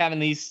can't be having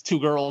these two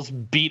girls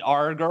beat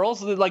our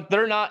girls. Like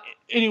they're not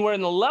anywhere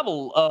in the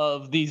level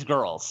of these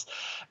girls.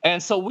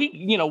 And so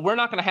we're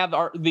not going to have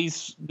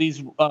these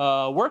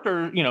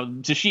workers,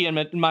 Tashia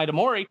and Maya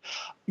Damori,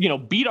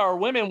 beat our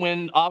women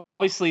when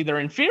obviously they're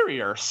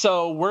inferior.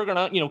 So we're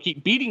gonna,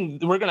 keep beating.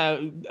 We're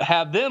gonna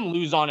have them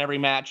lose on every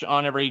match,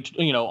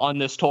 on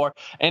this tour.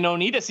 And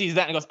Onita sees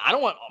that and goes, I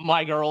don't want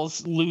my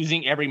girls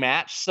losing every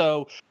match.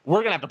 So we're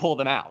gonna have to pull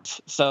them out.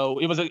 So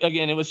it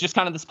was just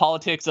kind of this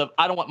politics of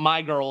I don't want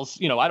my girls,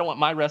 I don't want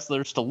my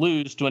wrestlers to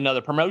lose to another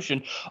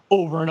promotion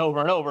over and over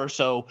and over.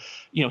 So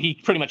he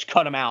pretty much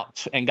cut them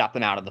out and got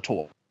them out of the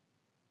tour.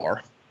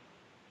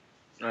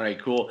 All right,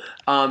 cool.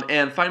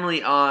 And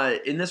finally,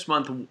 in this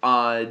month,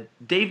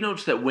 Dave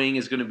notes that Wing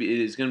is going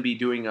to be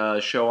doing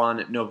a show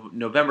on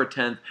November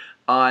 10th,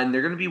 and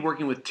they're going to be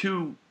working with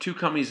two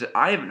companies that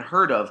I haven't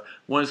heard of.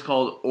 One is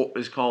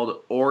called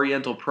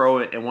Oriental Pro,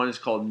 and one is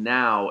called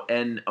Now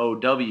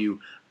NOW.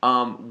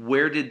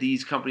 Where did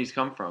these companies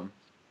come from?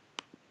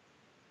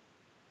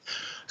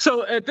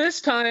 So at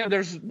this time,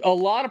 there's a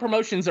lot of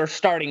promotions are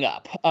starting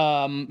up.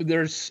 Now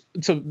is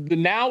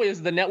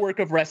the Network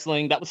of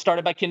Wrestling that was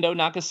started by Kendo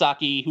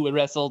Nagasaki, who had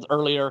wrestled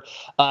earlier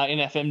in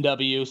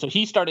FMW. So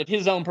he started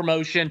his own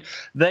promotion.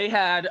 They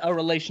had a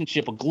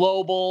relationship with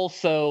Global.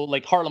 So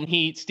like Harlem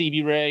Heat,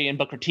 Stevie Ray, and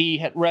Booker T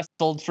had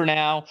wrestled for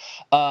Now.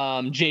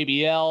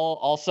 JBL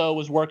also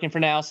was working for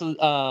Now.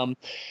 So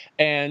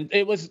and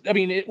it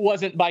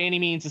wasn't by any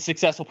means a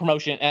successful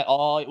promotion at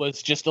all. It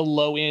was just a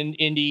low-end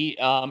indie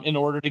in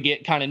order to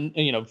get kind of,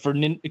 for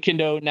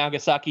Kendo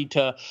Nagasaki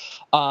to,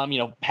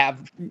 to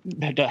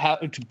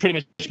pretty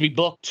much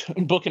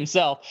book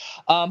himself.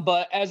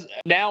 But as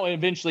Now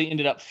eventually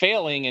ended up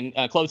failing and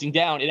closing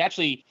down, it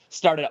actually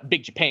started up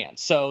Big Japan.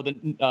 So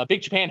the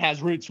Big Japan has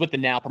roots with the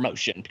Now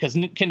promotion because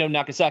Kendo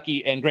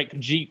Nagasaki and Great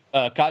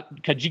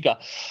Kajika,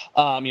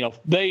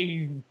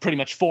 they pretty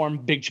much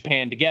formed Big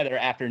Japan together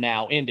after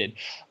Now ended.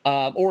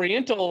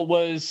 Oriental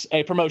was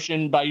a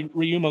promotion by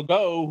Ryuma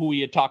Go, who we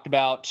had talked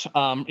about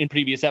in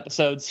previous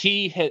episodes.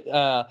 He had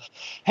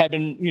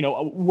been,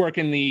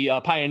 working the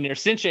Pioneer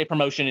Sensei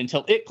promotion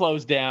until it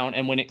closed down.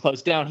 And when it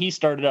closed down, he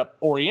started up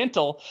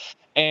Oriental.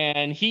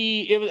 And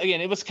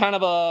it was kind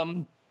of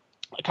a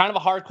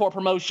hardcore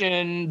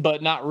promotion,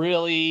 but not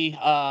really.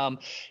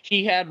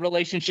 He had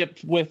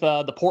relationships with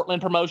the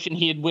Portland promotion.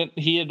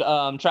 He had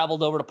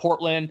traveled over to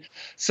Portland,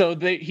 so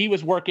he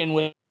was working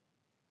with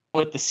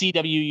the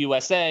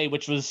CWUSA,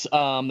 which was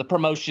the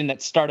promotion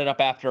that started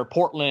up after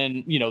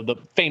Portland, the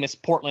famous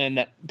Portland,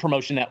 that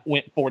promotion that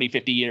went 40,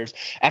 50 years.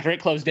 After it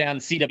closed down,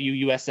 the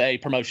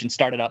CWUSA promotion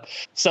started up.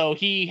 So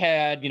he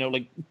had,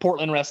 like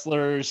Portland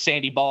wrestlers,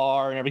 Sandy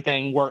Barr and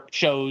everything, work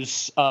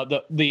shows,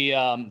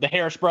 the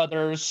Harris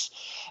Brothers,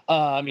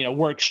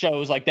 work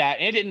shows like that.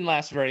 And it didn't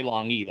last very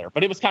long either,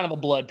 but it was kind of a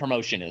blood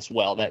promotion as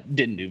well that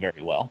didn't do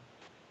very well.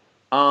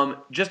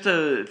 Just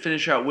to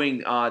finish out Wing,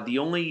 the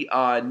only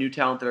new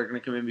talent that are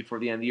going to come in before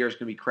the end of the year is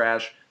going to be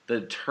Crash,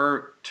 the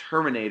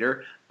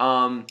Terminator.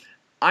 I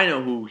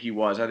know who he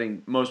was. I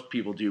think most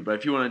people do. But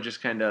if you want to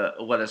just kind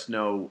of let us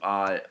know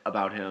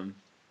about him.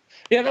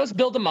 Yeah, that was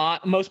Bill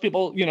DeMott. Most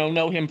people,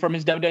 know him from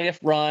his WWF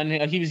run.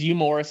 He was Hugh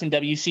Morris in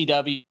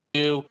WCW.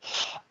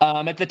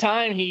 At the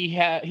time,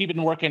 he'd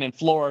been working in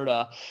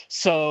Florida,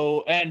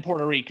 and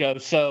Puerto Rico.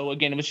 So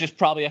again, it was just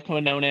probably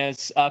known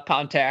as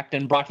Contact,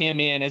 and brought him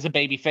in as a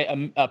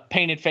a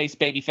painted face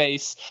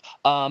babyface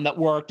that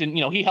worked, and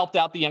he helped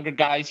out the younger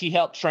guys. He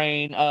helped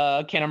train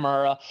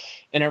Kanemaru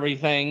and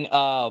everything.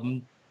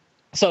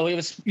 So it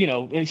was,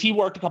 he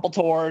worked a couple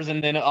tours,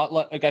 and then,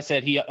 like I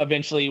said, he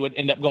eventually would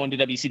end up going to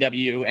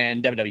WCW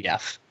and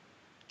WWF.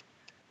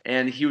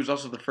 And he was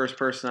also the first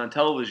person on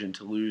television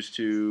to lose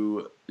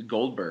to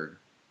Goldberg.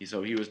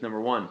 So he was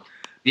number one.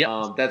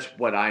 Yeah, that's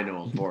what I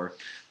know him for.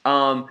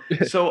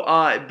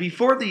 So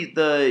before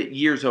the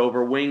year's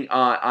over, Wing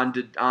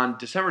on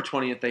December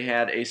 20th they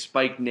had a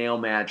spike nail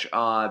match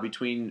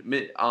between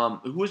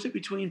who was it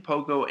between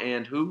Pogo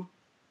and who?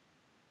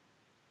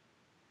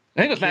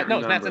 I think it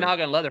was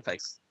Matsunaga and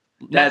Leatherface.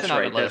 That's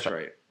right.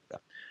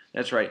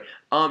 That's right.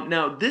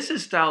 Now this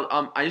is styled.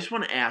 I just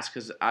want to ask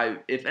because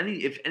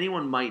if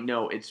anyone might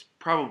know, it's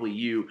probably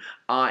you.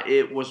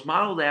 It was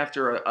modeled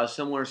after a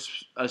similar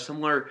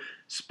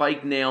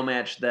spike nail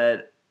match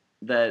that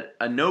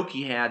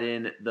Inoki had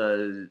in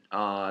the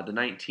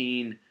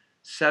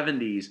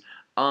 1970s.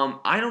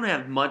 I don't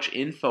have much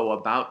info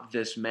about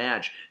this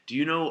match. Do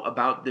you know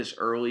about this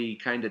early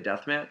kind of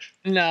death match?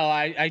 No,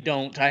 I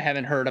don't. I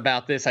haven't heard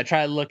about this. I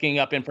tried looking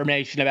up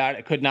information about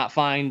it, could not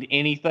find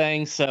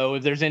anything. So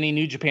if there's any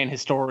New Japan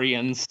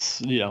historians,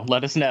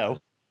 let us know.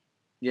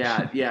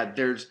 Yeah.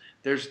 There's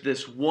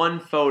this one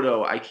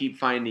photo I keep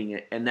finding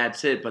it, and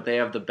that's it. But they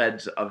have the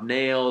beds of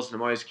nails, and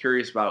I'm always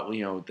curious about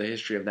the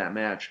history of that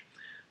match.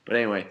 But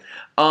anyway,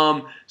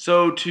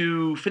 so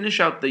to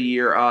finish out the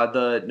year,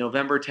 the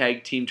November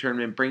Tag Team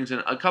Tournament brings in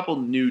a couple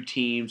new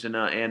teams and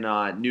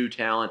new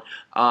talent.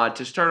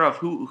 To start off,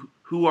 who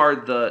who are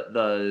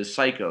the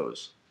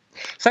Psychos?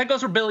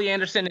 Psychos were Billy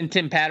Anderson and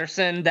Tim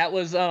Patterson. That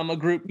was a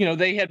group,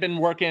 they had been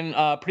working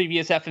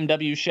previous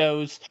FMW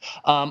shows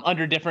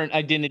under different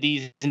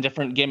identities and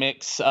different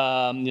gimmicks,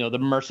 the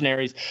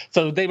mercenaries.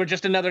 So they were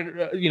just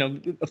another,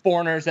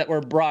 foreigners that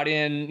were brought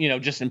in,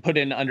 just and put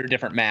in under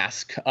different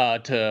mask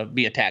to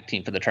be a tag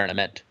team for the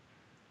tournament.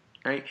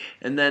 All right.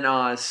 And then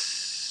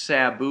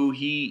Sabu,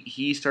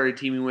 he started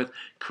teaming with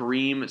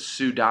Kareem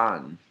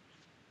Sudan.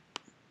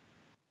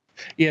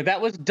 Yeah, that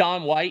was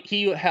Don White.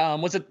 He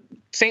was a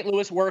St.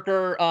 Louis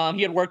worker.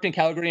 He had worked in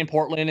Calgary and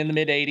Portland in the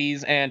mid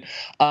 '80s, and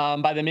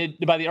by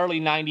the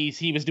early '90s,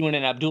 he was doing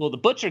an Abdullah the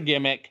Butcher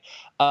gimmick.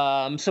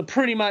 So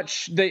pretty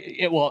much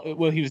he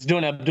was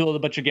doing Abdullah the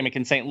Butcher gimmick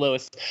in St.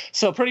 Louis.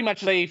 So pretty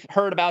much they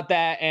heard about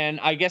that, and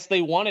I guess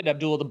they wanted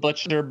Abdullah the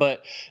Butcher,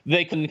 but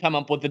they couldn't come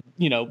up with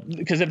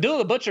because Abdullah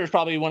the Butcher is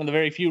probably one of the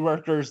very few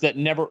workers that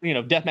never,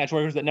 deathmatch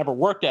workers that never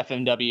worked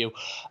FMW.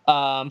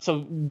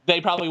 So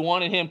they probably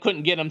wanted him,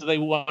 couldn't get him, so they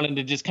wanted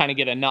to just kind of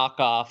get a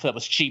knockoff that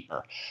was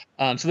cheaper.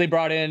 So they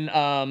brought in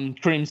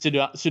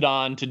Kareem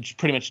Sudan to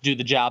pretty much do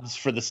the jobs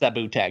for the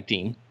Sabu tag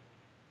team.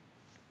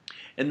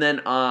 And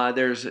then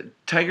there's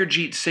Tiger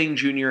Jeet Singh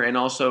Jr. and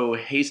also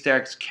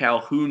Haystacks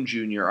Calhoun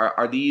Jr.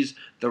 Are these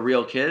the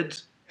real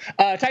kids?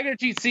 Tiger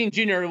Jeet Singh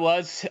Jr.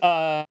 was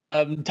Tiger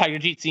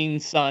Jeet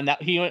Singh's son. That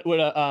he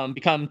would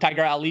become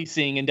Tiger Ali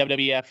Singh in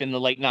WWF in the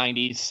late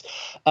 '90s.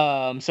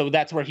 So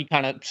that's where he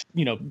kind of,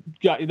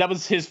 that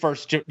was his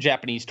first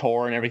Japanese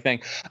tour and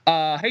everything.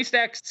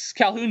 Haystacks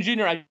Calhoun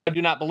Jr. I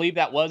do not believe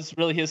that was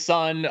really his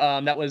son.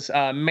 That was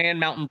Man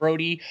Mountain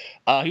Brody.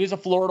 He was a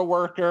Florida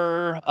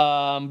worker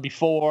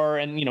before,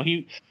 and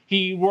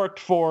he worked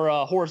for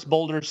Horace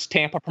Boulder's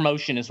Tampa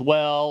promotion as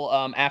well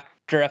after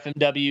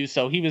FMW,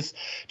 so he was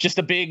just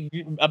a big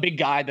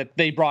guy that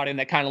they brought in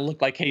that kind of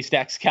looked like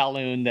Haystacks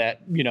Calhoun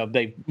that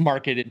they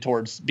marketed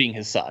towards being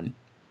his son.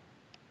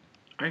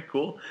 All right,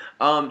 cool.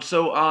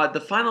 So the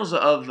finals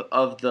of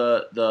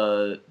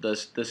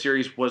the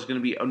series was going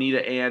to be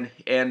Onita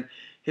and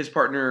his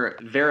partner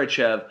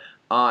Verachev,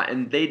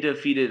 and they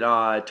defeated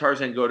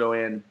Tarzan Goto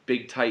and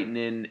Big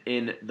Titan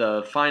in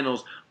the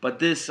finals. But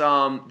this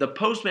the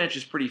post match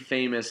is pretty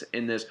famous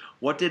in this.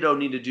 What did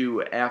Onita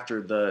do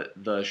after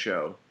the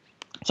show?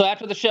 So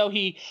after the show,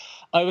 he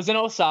was in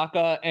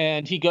Osaka,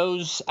 and he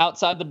goes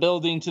outside the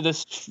building to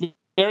this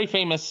very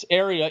famous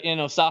area in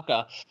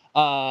Osaka.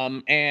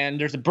 And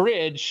there's a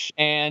bridge,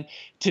 and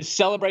to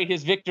celebrate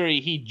his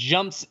victory, he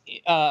jumps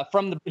off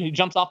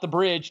the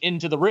bridge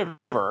into the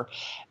river.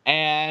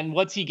 And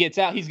once he gets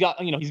out, he's got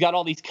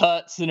all these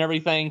cuts and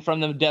everything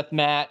from the death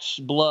match,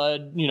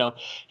 blood.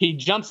 He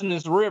jumps in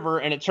this river,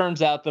 and it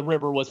turns out the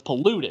river was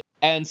polluted.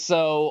 And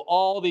so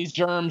all these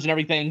germs and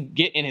everything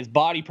get in his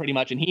body pretty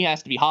much, and he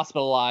has to be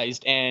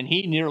hospitalized, and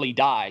he nearly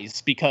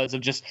dies because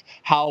of just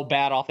how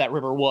bad off that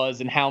river was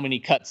and how many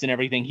cuts and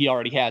everything he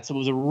already had. So it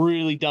was a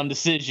really dumb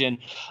decision.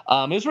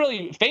 It was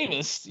really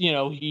famous.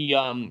 He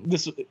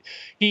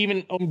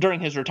even during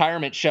his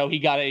retirement show, he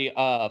got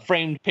a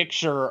framed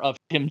picture of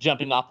him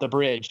jumping off the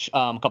bridge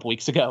a couple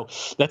weeks ago.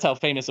 That's how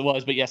famous it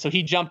was. But yeah, so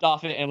he jumped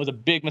off it, and it was a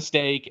big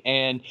mistake,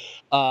 and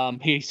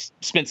he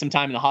spent some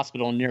time in the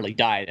hospital and nearly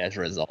died as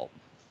a result.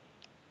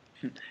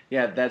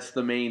 Yeah, that's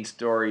the main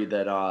story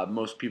that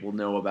most people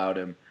know about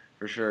him,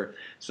 for sure.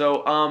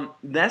 So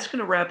that's going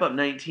to wrap up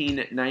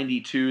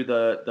 1992.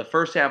 The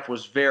first half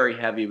was very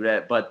heavy,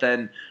 but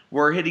then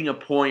we're hitting a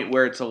point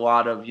where it's a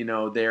lot of,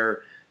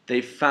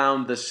 they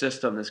found the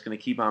system that's going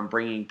to keep on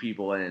bringing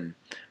people in.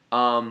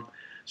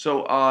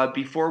 So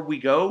before we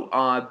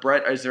go,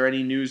 Brett, is there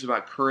any news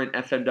about current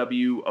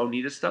FMW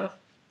Onita stuff?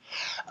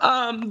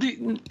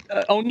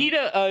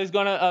 Onita is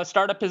going to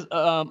start up his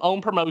own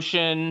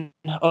promotion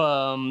in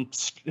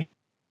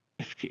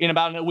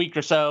about a week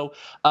or so,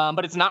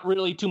 but it's not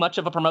really too much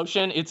of a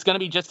promotion. It's going to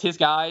be just his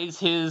guys,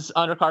 his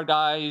undercard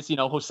guys,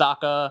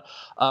 Hosaka,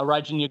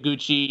 Raijin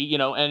Yaguchi,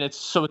 and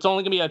it's only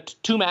going to be a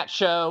 2-match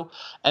show,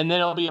 and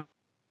then it'll be a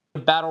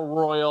battle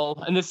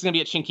royal, and this is going to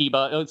be at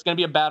Shinkiba. It's going to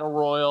be a battle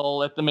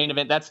royal at the main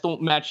event. That's the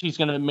match he's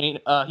going to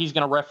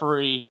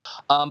referee.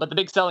 But the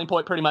big selling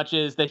point pretty much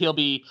is that he'll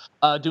be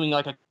doing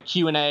like a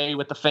Q&A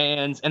with the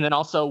fans, and then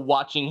also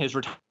watching his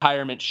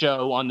retirement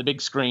show on the big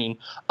screen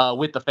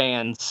with the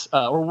fans,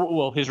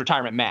 or his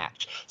retirement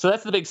match. So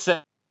that's the big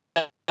sell.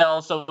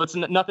 So it's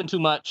nothing too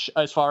much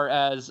as far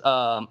as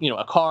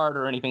a card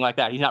or anything like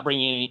that. He's not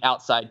bringing any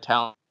outside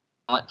talent.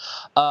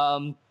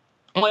 Only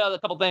other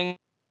couple things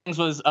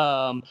was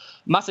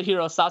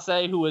Masahiro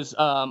Sase, who was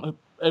a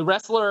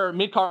wrestler,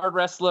 mid-card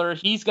wrestler.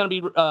 He's going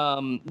to be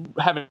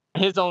having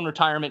his own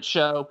retirement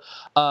show.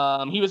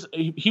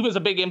 He was a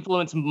big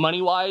influence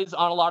money-wise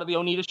on a lot of the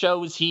Onita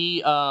shows.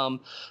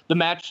 The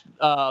match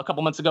a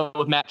couple months ago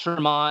with Matt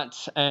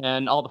Tremont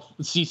and all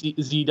the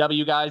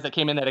CZW guys that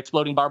came in, that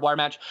exploding barbed wire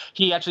match,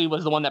 he actually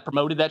was the one that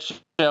promoted that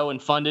show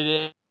and funded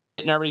it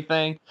and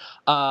everything.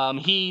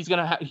 He's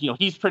gonna have,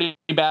 he's pretty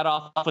bad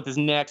off with his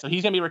neck, so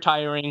he's gonna be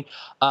retiring,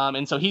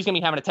 and so he's gonna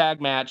be having a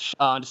tag match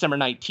on December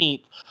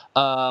 19th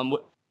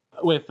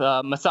with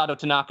Masato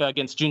Tanaka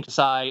against Jun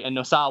Kasai and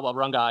Nosawa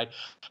Rungai.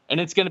 and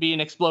it's going to be an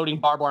exploding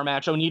barbed wire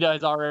match. Onita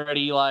is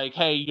already like,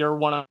 hey, you're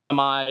one of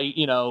my,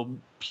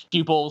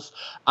 pupils.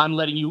 I'm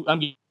giving you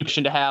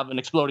permission to have an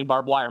exploding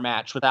barbed wire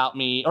match without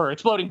me, or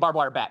exploding barbed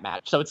wire bat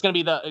match. So it's going to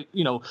be the,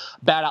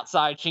 bat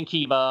outside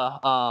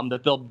Shinkiba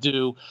that they'll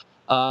do.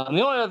 The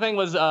only other thing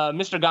was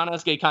Mr.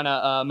 Ganosuke kind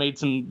of made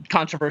some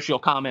controversial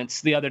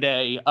comments the other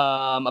day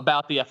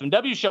about the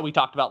FMW show we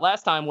talked about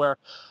last time, where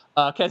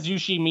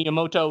Kazuyoshi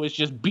Miyamoto is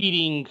just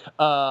beating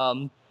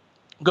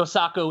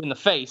Gosako in the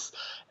face.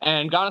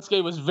 And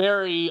Ganosuke was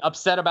very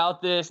upset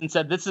about this and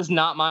said, "This is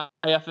not my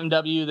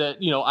FMW that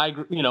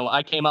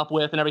I came up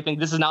with and everything.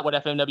 This is not what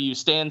FMW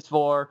stands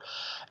for."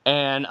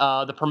 And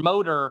the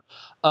promoter,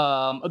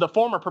 the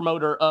former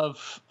promoter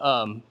of,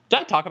 did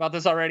I talk about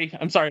this already?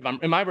 I'm sorry,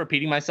 am I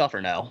repeating myself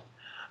or no?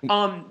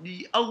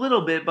 A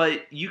little bit,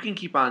 but you can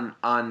keep on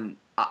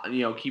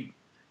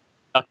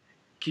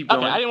keep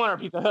going. Okay, I didn't want to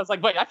repeat that. I was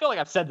like, wait, I feel like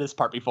I've said this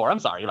part before. I'm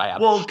sorry if I have.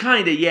 Well,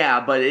 kind of,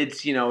 yeah, but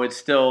it's it's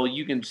still,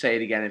 you can say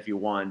it again if you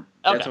want.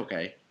 That's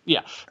okay.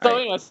 Yeah. So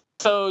anyways,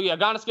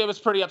 Ganosuke was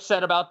pretty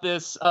upset about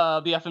this.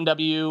 The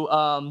FMW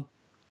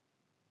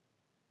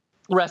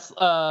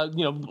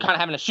kind of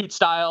having a shoot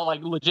style,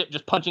 like legit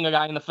just punching a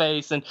guy in the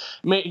face, and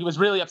he was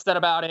really upset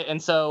about it.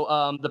 And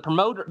so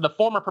the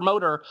former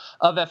promoter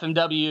of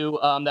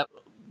FMW that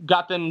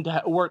got them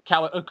to work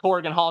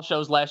Corrigan Hall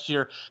shows last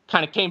year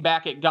kind of came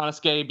back at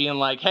Ganosuke being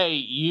like, hey,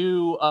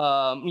 you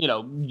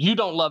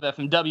don't love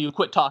FMW,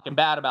 quit talking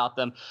bad about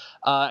them.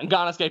 And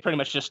Ganosuke pretty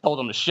much just told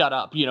him to shut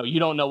up. You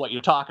don't know what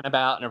you're talking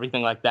about and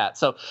everything like that.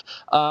 So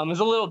there's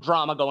a little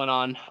drama going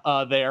on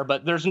there,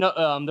 but there's no,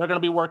 they're going to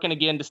be working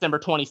again December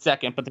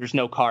 22nd, but there's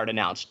no card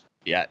announced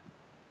yet.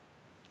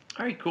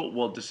 All right, cool.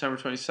 Well, December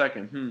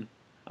 22nd. I'm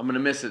going to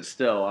miss it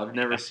still. I've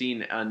never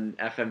seen an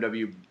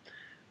FMW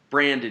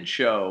branded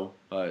show,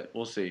 but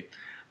we'll see.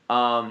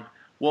 Well,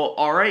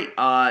 all right,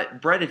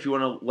 Brett, if you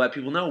want to let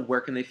people know, where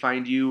can they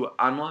find you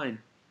online?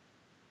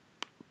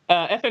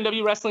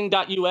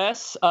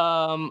 FMWWrestling.us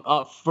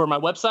for my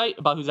website,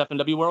 Bahu's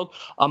FMW World.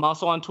 I'm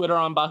also on Twitter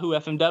on Bahu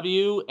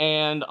FMW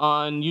and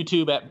on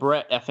YouTube at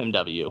Brett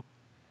FMW.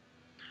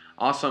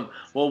 Awesome.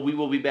 Well, we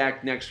will be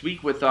back next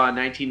week with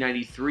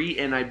 1993,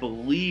 and I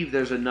believe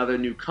there's another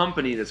new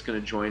company that's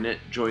going to join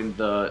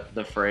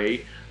the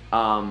fray.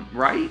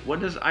 Right?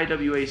 When does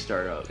IWA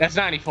start up? That's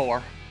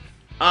 94.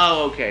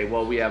 Oh, okay.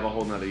 Well, we have a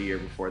whole nother year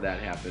before that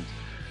happens.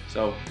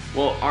 So,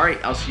 well, all right.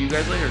 I'll see you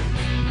guys later.